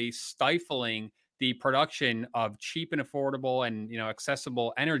purposefully stifling the production of cheap and affordable and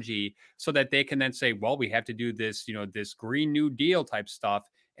accessible energy, so that they can then say, well, we have to do this, this Green New Deal type stuff.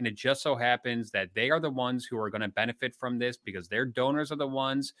 And it just so happens that they are the ones who are going to benefit from this, because their donors are the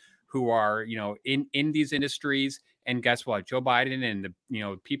ones who are, in these industries. And guess what? Joe Biden and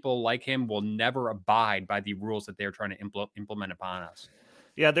the, people like him will never abide by the rules that they're trying to implement upon us.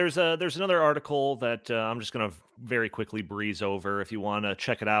 Yeah, there's another article that I'm just going to very quickly breeze over. If you want to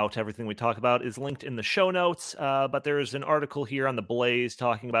check it out, everything we talk about is linked in the show notes. But there's an article here on The Blaze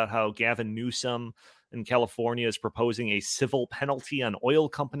talking about how Gavin Newsom in California is proposing a civil penalty on oil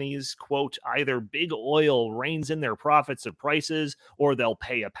companies. Quote, either big oil reins in their profits or prices, or they'll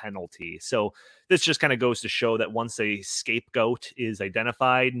pay a penalty. So this just kind of goes to show that once a scapegoat is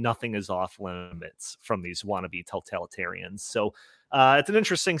identified, nothing is off limits from these wannabe totalitarians. So it's an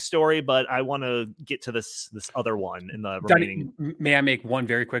interesting story, but I want to get to this other one in the remaining. May I make one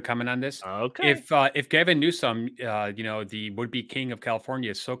very quick comment on this? Okay. If Gavin Newsom, the would-be king of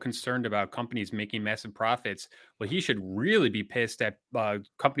California, is so concerned about companies making massive profits, well, he should really be pissed at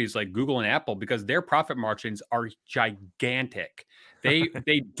companies like Google and Apple, because their profit margins are gigantic. They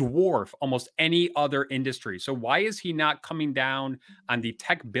dwarf almost any other industry. So why is he not coming down on the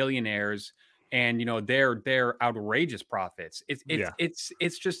tech billionaires and their outrageous profits.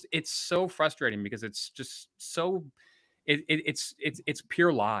 It's so frustrating because it's just so it's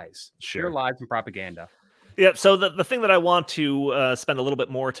pure lies, pure lies and propaganda. Yeah, so the thing that I want to spend a little bit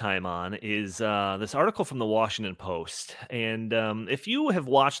more time on is this article from the Washington Post. And if you have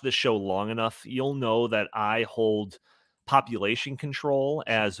watched this show long enough, you'll know that I hold population control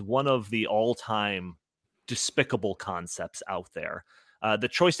as one of the all-time despicable concepts out there. The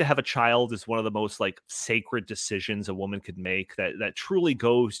choice to have a child is one of the most sacred decisions a woman could make that truly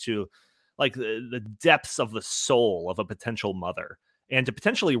goes to the depths of the soul of a potential mother. And to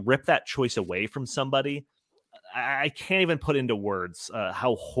potentially rip that choice away from somebody, I can't even put into words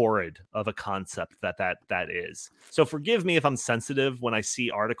how horrid of a concept that is. So forgive me if I'm sensitive when I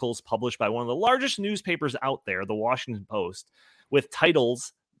see articles published by one of the largest newspapers out there, the Washington Post, with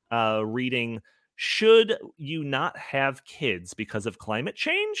titles reading, "Should you not have kids because of climate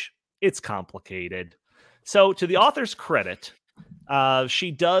change? It's complicated." So to the author's credit,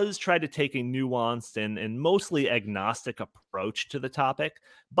 she does try to take a nuanced and mostly agnostic approach to the topic,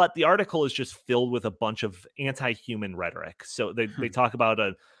 but the article is just filled with a bunch of anti-human rhetoric. So they talk about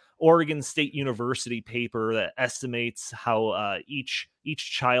an Oregon State University paper that estimates how each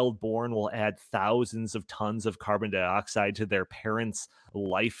child born will add thousands of tons of carbon dioxide to their parents'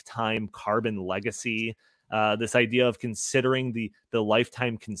 lifetime carbon legacy. This idea of considering the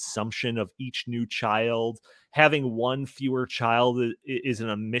lifetime consumption of each new child. Having one fewer child is an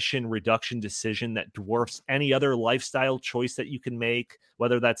emission reduction decision that dwarfs any other lifestyle choice that you can make,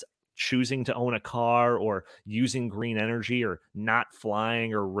 whether that's choosing to own a car or using green energy or not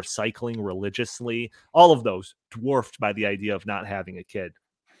flying or recycling religiously. All of those dwarfed by the idea of not having a kid.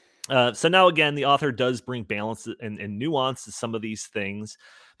 So now, again, the author does bring balance and nuance to some of these things,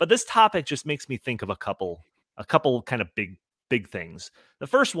 but this topic just makes me think of a couple kind of big things. The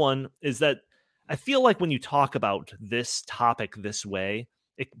first one is that I feel like when you talk about this topic this way,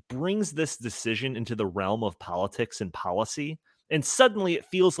 it brings this decision into the realm of politics and policy, and suddenly it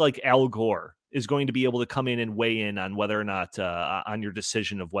feels like Al Gore is going to be able to come in and weigh in on whether or not on your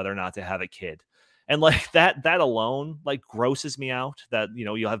decision of whether or not to have a kid. And that alone grosses me out, that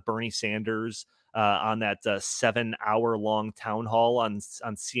you'll have Bernie Sanders on that 7-hour-long town hall on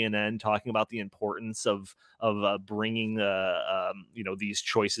CNN talking about the importance of bringing these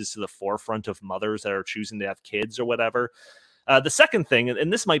choices to the forefront of mothers that are choosing to have kids or whatever. The second thing,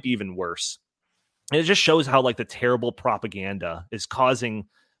 and this might be even worse, it just shows how the terrible propaganda is causing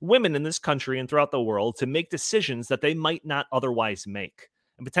women in this country and throughout the world to make decisions that they might not otherwise make,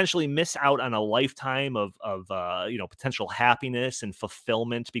 and potentially miss out on a lifetime of potential happiness and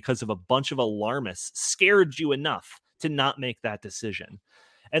fulfillment because of a bunch of alarmists scared you enough to not make that decision.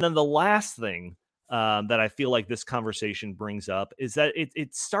 And then the last thing that I feel like this conversation brings up is that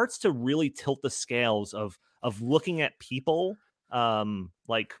it starts to really tilt the scales of looking at people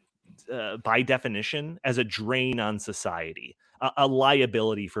by definition as a drain on society, a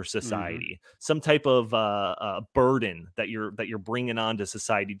liability for society, some type of burden that you're bringing onto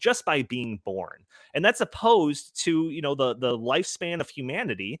society just by being born. And that's opposed to the lifespan of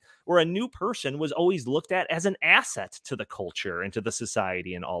humanity, where a new person was always looked at as an asset to the culture and to the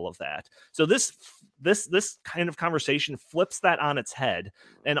society and all of that. So this kind of conversation flips that on its head,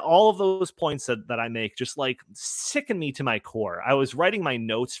 and all of those points that I make just sicken me to my core. I was writing my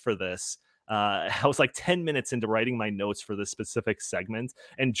notes for this. I was 10 minutes into writing my notes for this specific segment,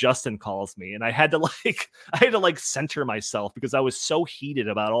 and Justin calls me, and I had to center myself because I was so heated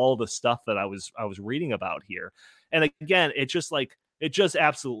about all the stuff that I was reading about here. And again, it just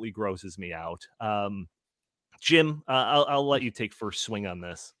absolutely grosses me out. Jim, I'll let you take first swing on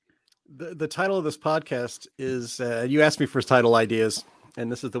this. The title of this podcast is, you asked me for title ideas, and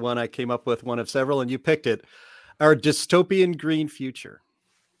this is the one I came up with, one of several, and you picked it, Our Dystopian Green Future.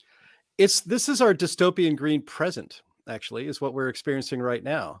 This is our dystopian green present, actually, is what we're experiencing right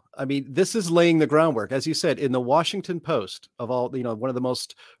now. I mean, this is laying the groundwork, as you said, in the Washington Post, of all, one of the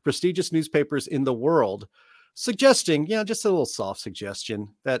most prestigious newspapers in the world, suggesting, just a little soft suggestion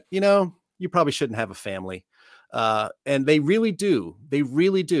that, you probably shouldn't have a family. And they really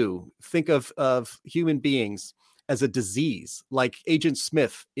do think of human beings as a disease, like Agent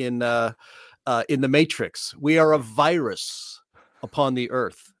Smith in The Matrix. We are a virus upon the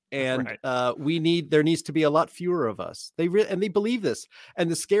earth. And right. There needs to be a lot fewer of us. They believe this. And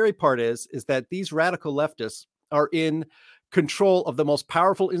the scary part is that these radical leftists are in control of the most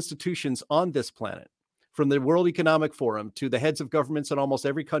powerful institutions on this planet, from the World Economic Forum to the heads of governments in almost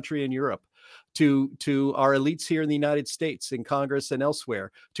every country in Europe, to our elites here in the United States, in Congress and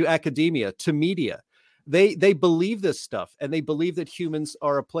elsewhere, to academia, to media. They believe this stuff, and they believe that humans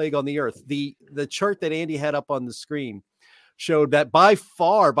are a plague on the earth. The chart that Andy had up on the screen showed that by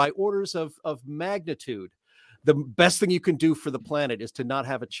far, by orders of magnitude, the best thing you can do for the planet is to not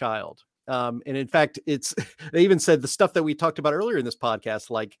have a child. And in fact, they even said the stuff that we talked about earlier in this podcast,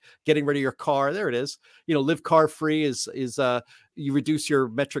 like getting rid of your car. There it is. Live car free is you reduce your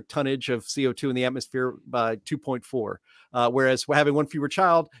metric tonnage of CO2 in the atmosphere by 2.4. Whereas having one fewer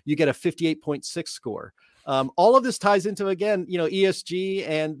child, you get a 58.6 score. All of this ties into, again, ESG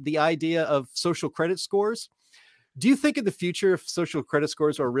and the idea of social credit scores. Do you think in the future, if social credit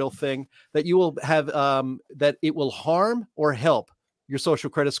scores are a real thing, that you will have that it will harm or help your social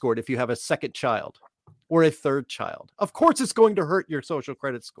credit score if you have a second child or a third child? Of course, it's going to hurt your social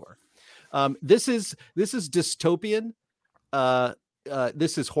credit score. This is dystopian.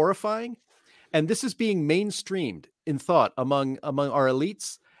 This is horrifying, and this is being mainstreamed in thought among our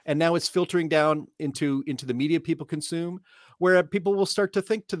elites. And now it's filtering down into the media people consume, where people will start to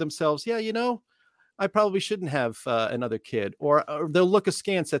think to themselves, yeah, I probably shouldn't have another kid, or they'll look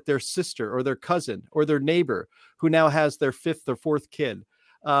askance at their sister or their cousin or their neighbor who now has their fifth or fourth kid.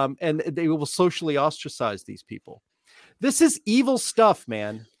 And they will socially ostracize these people. This is evil stuff,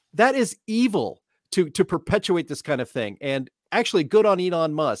 man. That is evil to perpetuate this kind of thing. And actually, good on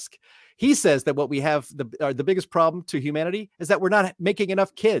Elon Musk. He says that what we have, the biggest problem to humanity is that we're not making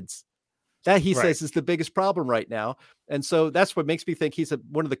enough kids. That he says is the biggest problem right now. And so that's what makes me think he's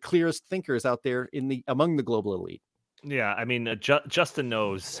one of the clearest thinkers out there among the global elite. Yeah, I mean, Justin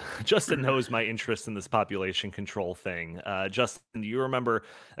knows my interest in this population control thing. Justin, do you remember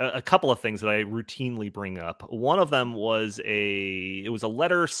a couple of things that I routinely bring up? One of them was a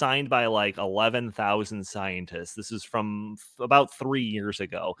letter signed by like 11,000 scientists. This is from about 3 years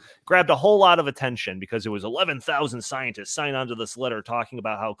ago. Grabbed a whole lot of attention because it was 11,000 scientists signed onto this letter talking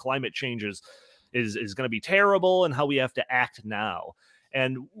about how climate change is going to be terrible and how we have to act now.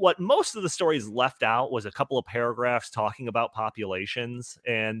 And what most of the stories left out was a couple of paragraphs talking about populations.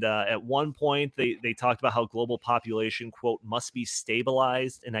 And at one point, they talked about how global population, quote, must be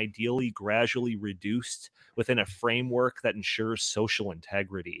stabilized and ideally gradually reduced within a framework that ensures social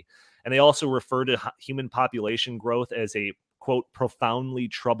integrity. And they also refer to human population growth as a, quote, profoundly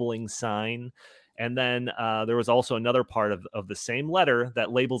troubling sign. And then there was also another part of the same letter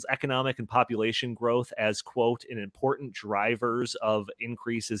that labels economic and population growth as, quote, an important drivers of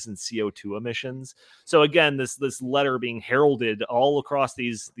increases in CO2 emissions. So again, this letter being heralded all across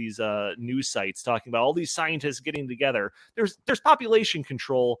these news sites talking about all these scientists getting together. There's population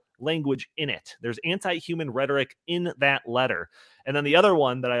control language in it. There's anti-human rhetoric in that letter. And then the other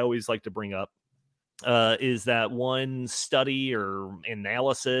one that I always like to bring up is that one study or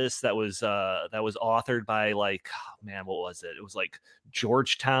analysis that was authored by what was it? It was like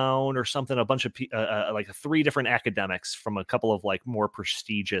Georgetown or something. A bunch of like 3 different academics from a couple of like more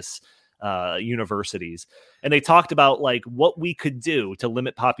prestigious universities, and they talked about like what we could do to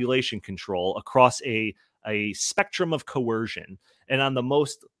limit population control across a spectrum of coercion. And on the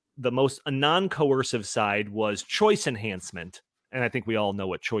most non-coercive side was choice enhancement. And I think we all know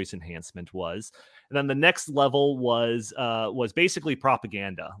what choice enhancement was. And then the next level was basically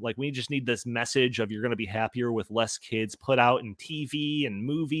propaganda. Like, we just need this message of you're going to be happier with less kids put out in TV and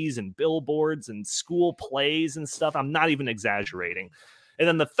movies and billboards and school plays and stuff. I'm not even exaggerating. And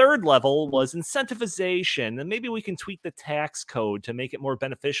then the third level was incentivization. And maybe we can tweak the tax code to make it more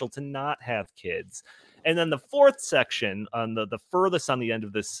beneficial to not have kids. And then the fourth section, on the furthest on the end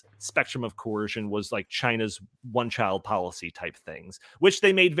of this spectrum of coercion, was like China's one-child policy type things, which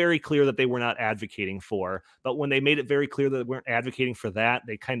they made very clear that they were not advocating for. But when they made it very clear that they weren't advocating for that,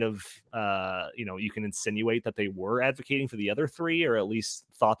 they kind of, you can insinuate that they were advocating for the other 3, or at least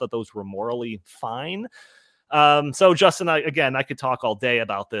thought that those were morally fine. So Justin, I could talk all day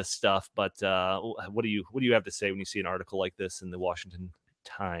about this stuff, but what do you have to say when you see an article like this in the Washington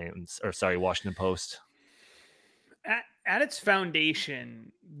Post? At its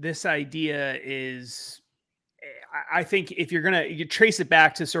foundation, this idea is, I think, if you trace it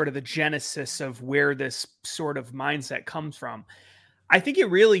back to sort of the genesis of where this sort of mindset comes from, I think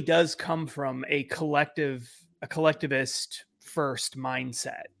it really does come from a collectivist first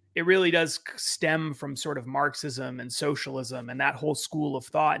mindset. It really does stem from sort of Marxism and socialism and that whole school of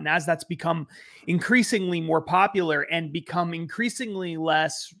thought. And as that's become increasingly more popular and become increasingly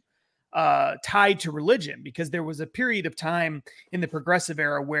less tied to religion, because there was a period of time in the progressive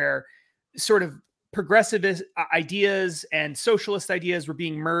era where sort of progressivist ideas and socialist ideas were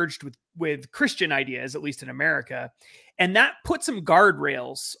being merged with Christian ideas, at least in America. And that puts some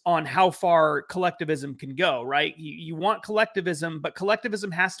guardrails on how far collectivism can go, right? You want collectivism, but collectivism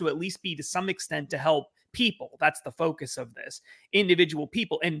has to at least be to some extent to help people. That's the focus of this, individual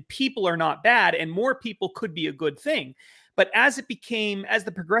people. And people are not bad, and more people could be a good thing. But as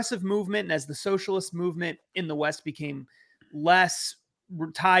the progressive movement and as the socialist movement in the West became less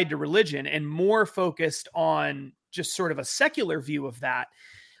tied to religion and more focused on just sort of a secular view of that,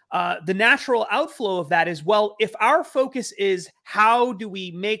 the natural outflow of that is, well, if our focus is how do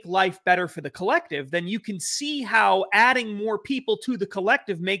we make life better for the collective, then you can see how adding more people to the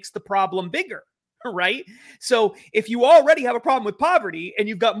collective makes the problem bigger, right? So if you already have a problem with poverty and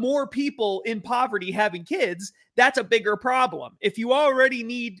you've got more people in poverty having kids, that's a bigger problem. If you already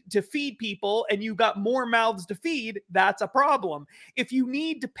need to feed people and you've got more mouths to feed, that's a problem. If you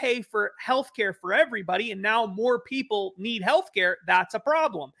need to pay for healthcare for everybody and now more people need healthcare, that's a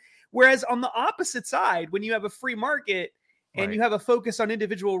problem. Whereas on the opposite side, when you have a free market and you have a focus on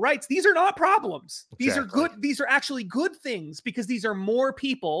individual rights, these are not problems. Exactly. These are good. These are actually good things because these are more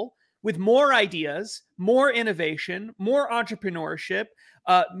people with more ideas, more innovation, more entrepreneurship,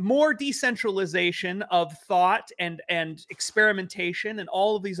 more decentralization of thought and experimentation and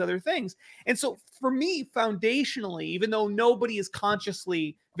all of these other things. And so for me, foundationally, even though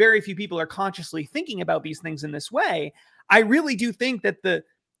very few people are consciously thinking about these things in this way, I really do think that the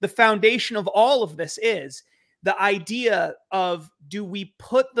foundation of all of this is the idea of, do we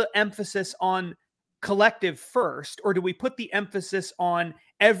put the emphasis on collective first, or do we put the emphasis on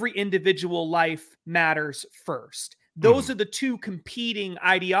every individual life matters first? Those are the two competing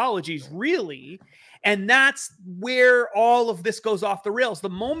ideologies, really. And that's where all of this goes off the rails. The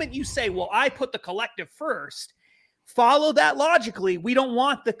moment you say, well, I put the collective first, follow that logically. We don't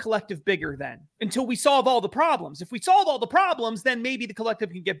want the collective bigger then until we solve all the problems. If we solve all the problems, then maybe the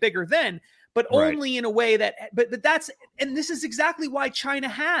collective can get bigger then, but only in a way that, but that's, and this is exactly why China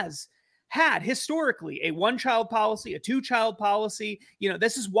has had historically a one-child policy, a two-child policy.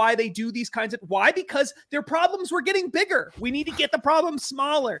 This is why they do these kinds of, why? Because their problems were getting bigger. We need to get the problems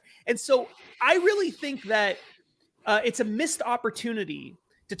smaller. And so I really think that it's a missed opportunity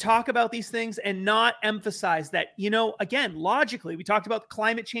to talk about these things and not emphasize that, again, logically, we talked about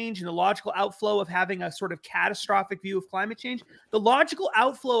climate change and the logical outflow of having a sort of catastrophic view of climate change. The logical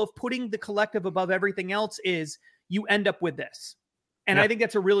outflow of putting the collective above everything else is you end up with this. And I think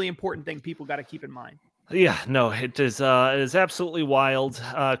that's a really important thing people got to keep in mind. Yeah, no, it is absolutely wild.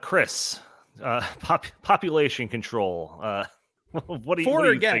 Chris, population control. What do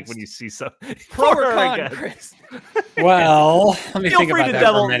you think when you see so pro or con, Chris? Well, let me think about that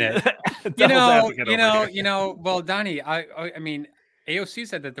for a minute. Well, Donnie, I mean, AOC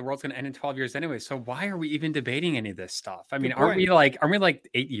said that the world's going to end in 12 years anyway. So why are we even debating any of this stuff? I mean, aren't we like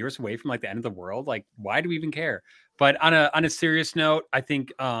 8 years away from like the end of the world? Like, why do we even care? But on a serious note, I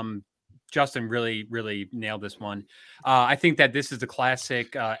think Justin really, really nailed this one. I think that this is the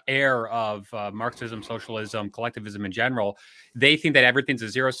classic air of Marxism, socialism, collectivism in general. They think that everything's a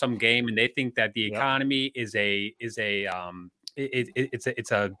zero-sum game, and they think that the economy is it's a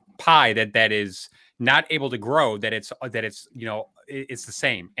pie that is not able to grow. That it's it's the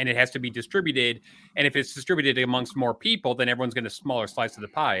same, and it has to be distributed. And if it's distributed amongst more people, then everyone's going to smaller slice of the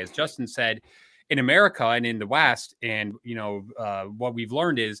pie. As Justin said, in America and in the West, and what we've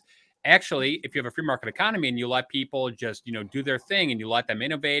learned is, actually, if you have a free market economy and you let people just, do their thing and you let them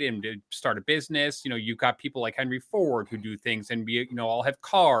innovate and start a business, you've got people like Henry Ford who do things and we, all have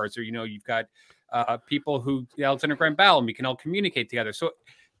cars, or, you've got people who, Alexander Graham Bell, and we can all communicate together. So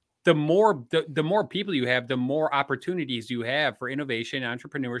the more people you have, the more opportunities you have for innovation,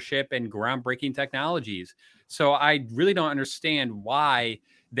 entrepreneurship, and groundbreaking technologies. So I really don't understand why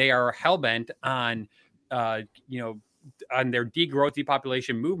they are hellbent on, on their degrowth,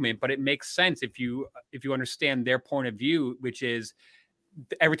 depopulation movement, but it makes sense if you understand their point of view, which is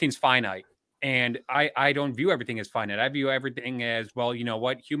everything's finite. And I don't view everything as finite. I view everything as, well,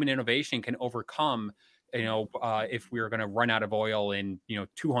 human innovation can overcome, if we're going to run out of oil in,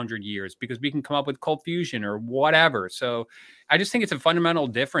 200 years, because we can come up with cold fusion or whatever. So I just think it's a fundamental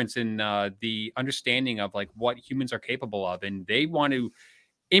difference in the understanding of like what humans are capable of. And they want to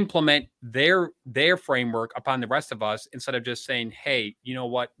implement their framework upon the rest of us, instead of just saying, hey, you know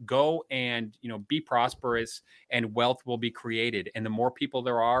what, go and, be prosperous and wealth will be created. And the more people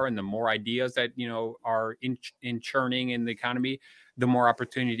there are and the more ideas that, are in churning in the economy, the more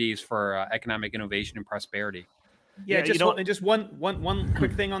opportunities for economic innovation and prosperity. Yeah, just one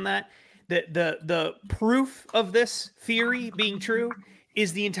quick thing on that. The proof of this theory being true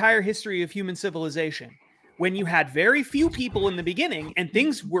is the entire history of human civilization. when you had very few people in the beginning and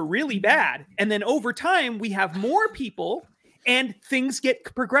things were really bad. And then over time, we have more people and things get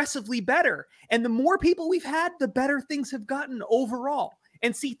progressively better. And the more people we've had, the better things have gotten overall.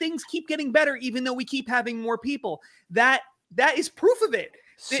 And see, things keep getting better, even though we keep having more people. That is proof of it.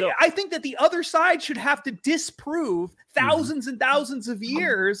 So, I think that the other side should have to disprove thousands and thousands of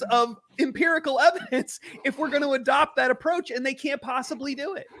years of empirical evidence if we're going to adopt that approach, and they can't possibly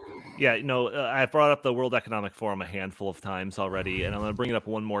do it. Yeah, I brought up the World Economic Forum a handful of times already, and I'm going to bring it up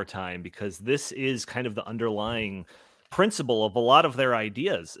one more time because this is kind of the underlying principle of a lot of their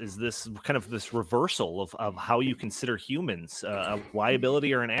ideas, is this kind of this reversal of how you consider humans a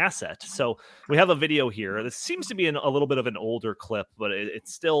liability or an asset. So we have a video here. This seems to be a little bit of an older clip, but it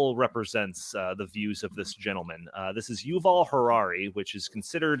still represents the views of this gentleman. This is Yuval Harari, which is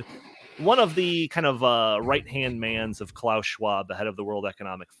considered one of the kind of right-hand mans of Klaus Schwab, the head of the World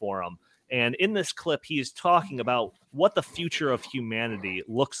Economic Forum. And in this clip, he is talking about what the future of humanity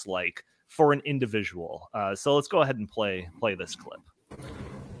looks like for an individual. So let's go ahead and play this clip.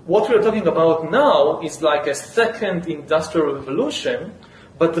 What we're talking about now is like a second industrial revolution,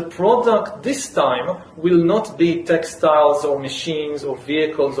 but the product this time will not be textiles or machines or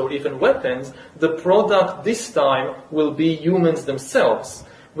vehicles or even weapons. The product this time will be humans themselves.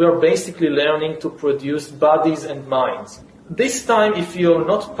 We are basically learning to produce bodies and minds. This time, if you're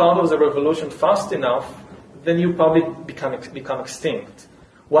not part of the revolution fast enough, then you probably become extinct.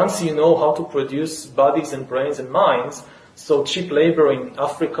 Once you know how to produce bodies and brains and minds, so cheap labor in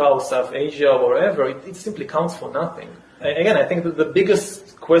Africa or South Asia or wherever, it simply counts for nothing. Again, I think that the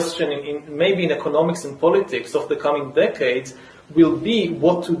biggest question maybe in economics and politics of the coming decades will be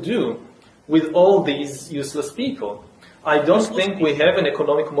what to do with all these useless people. I don't think we have an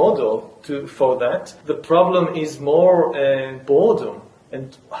economic model for that. The problem is more boredom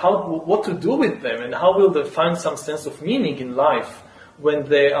and what to do with them and how will they find some sense of meaning in life when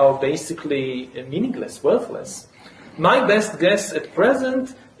they are basically meaningless, worthless. My best guess at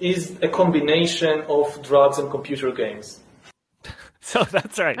present is a combination of drugs and computer games. So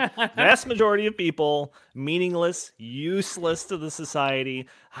that's right. Vast majority of people, meaningless, useless to the society.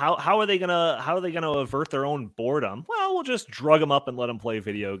 How are they gonna avert their own boredom? Well, we'll just drug them up and let them play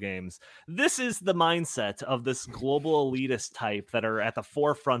video games. This is the mindset of this global elitist type that are at the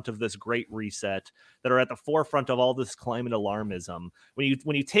forefront of this great reset, that are at the forefront of all this climate alarmism.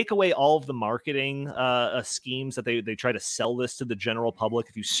 When you take away all of the marketing schemes that they try to sell this to the general public,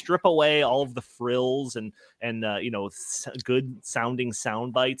 if you strip away all of the frills and good sounding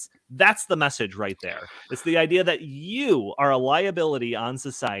sound bites, that's the message right there. It's the idea that you are a liability on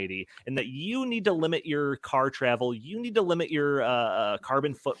society and that you need to limit your car travel. You need to limit your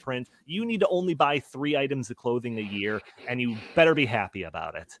carbon footprint. You need to only buy 3 items of clothing a year, and you better be happy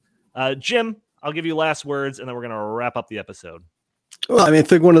about it. Jim, I'll give you last words, and then we're going to wrap up the episode. Well, I mean, I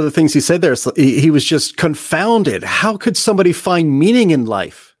think one of the things he said there is he was just confounded. How could somebody find meaning in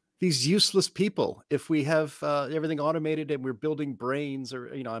life? These useless people, if we have everything automated and we're building brains,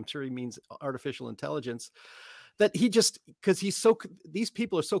 or, I'm sure he means artificial intelligence, that because these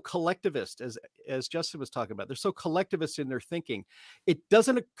people are so collectivist, as Justin was talking about, they're so collectivist in their thinking. It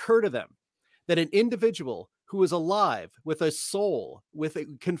doesn't occur to them that an individual who is alive with a soul,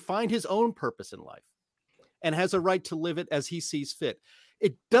 can find his own purpose in life and has a right to live it as he sees fit.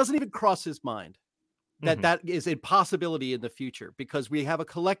 It doesn't even cross his mind that is a possibility in the future, because we have a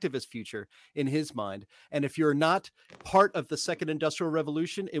collectivist future in his mind. And if you're not part of the second industrial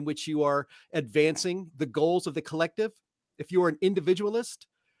revolution, in which you are advancing the goals of the collective, if you are an individualist,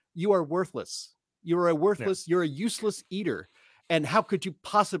 you are worthless. You're a useless eater. And how could you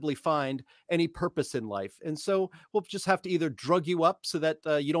possibly find any purpose in life? And so we'll just have to either drug you up so that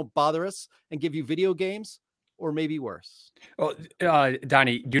you don't bother us and give you video games, or maybe worse. Well,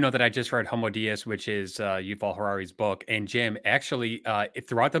 Donnie, do you know that I just read Homo Deus, which is Yuval Harari's book? And Jim, actually,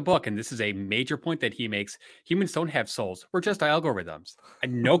 throughout the book, and this is a major point that he makes, humans don't have souls. We're just algorithms.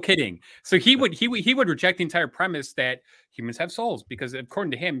 And no kidding. So he would reject the entire premise that humans have souls, because according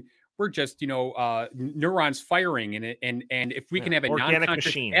to him, we're just neurons firing in it, and if we can have a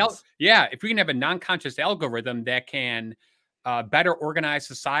non-conscious if we can have a non-conscious algorithm that can better organize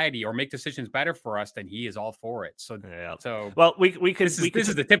society or make decisions better for us, then he is all for it. So well, we could. This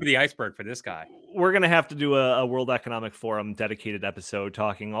is the tip of the iceberg for this guy. We're gonna have to do a World Economic Forum dedicated episode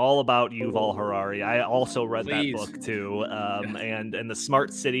talking all about Yuval Harari. I also read that book too, and the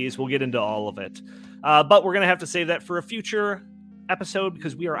smart cities. We'll get into all of it, but we're gonna have to save that for a future episode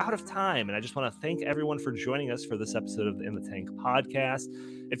because we are out of time. And I just want to thank everyone for joining us for this episode of the In the Tank podcast.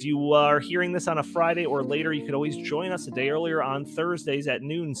 If you are hearing this on a Friday or later, you could always join us a day earlier on Thursdays at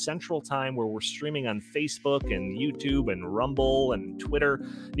noon Central Time, where we're streaming on Facebook and YouTube and Rumble and Twitter.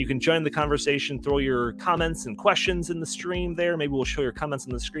 You can join the conversation, throw your comments and questions in the stream there. Maybe we'll show your comments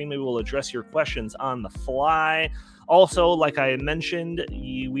on the screen. Maybe we'll address your questions on the fly. Also, like I mentioned,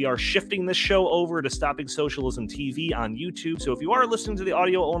 we are shifting this show over to Stopping Socialism TV on YouTube. So if you are listening to the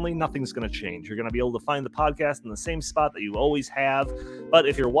audio only, nothing's going to change. You're going to be able to find the podcast in the same spot that you always have. But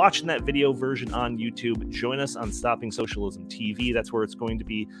if you're watching that video version on YouTube, join us on Stopping Socialism TV. That's where it's going to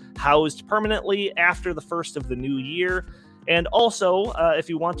be housed permanently after the first of the new year. And also, if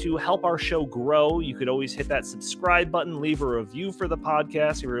you want to help our show grow, you could always hit that subscribe button, leave a review for the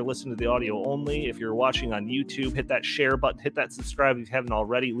podcast if you're listening to the audio only. If you're watching on YouTube, hit that share button, hit that subscribe if you haven't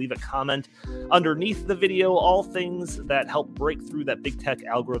already, leave a comment underneath the video, all things that help break through that big tech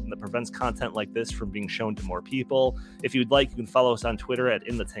algorithm that prevents content like this from being shown to more people. If you'd like, you can follow us on Twitter at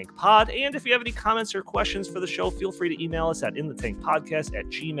InTheTankPod. And if you have any comments or questions for the show, feel free to email us at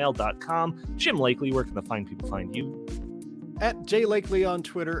inthetankpodcast@gmail.com. Jim Lakely, where can the fine people find you? At Jay Lakely on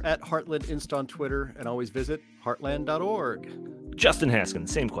Twitter, at Heartland Inst on Twitter, and always visit heartland.org. Justin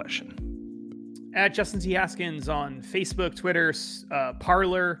Haskins, same question. At Justin T. Haskins on Facebook, Twitter,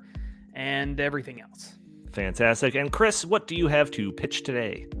 Parler, and everything else. Fantastic. And Chris, what do you have to pitch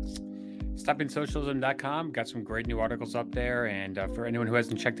today? StoppingSocialism.com. Got some great new articles up there. And for anyone who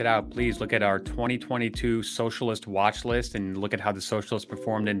hasn't checked it out, please look at our 2022 socialist watch list and look at how the socialists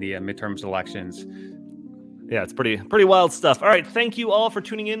performed in the midterms elections. Yeah, it's pretty wild stuff. All right, thank you all for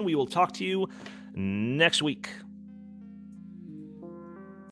tuning in. We will talk to you next week.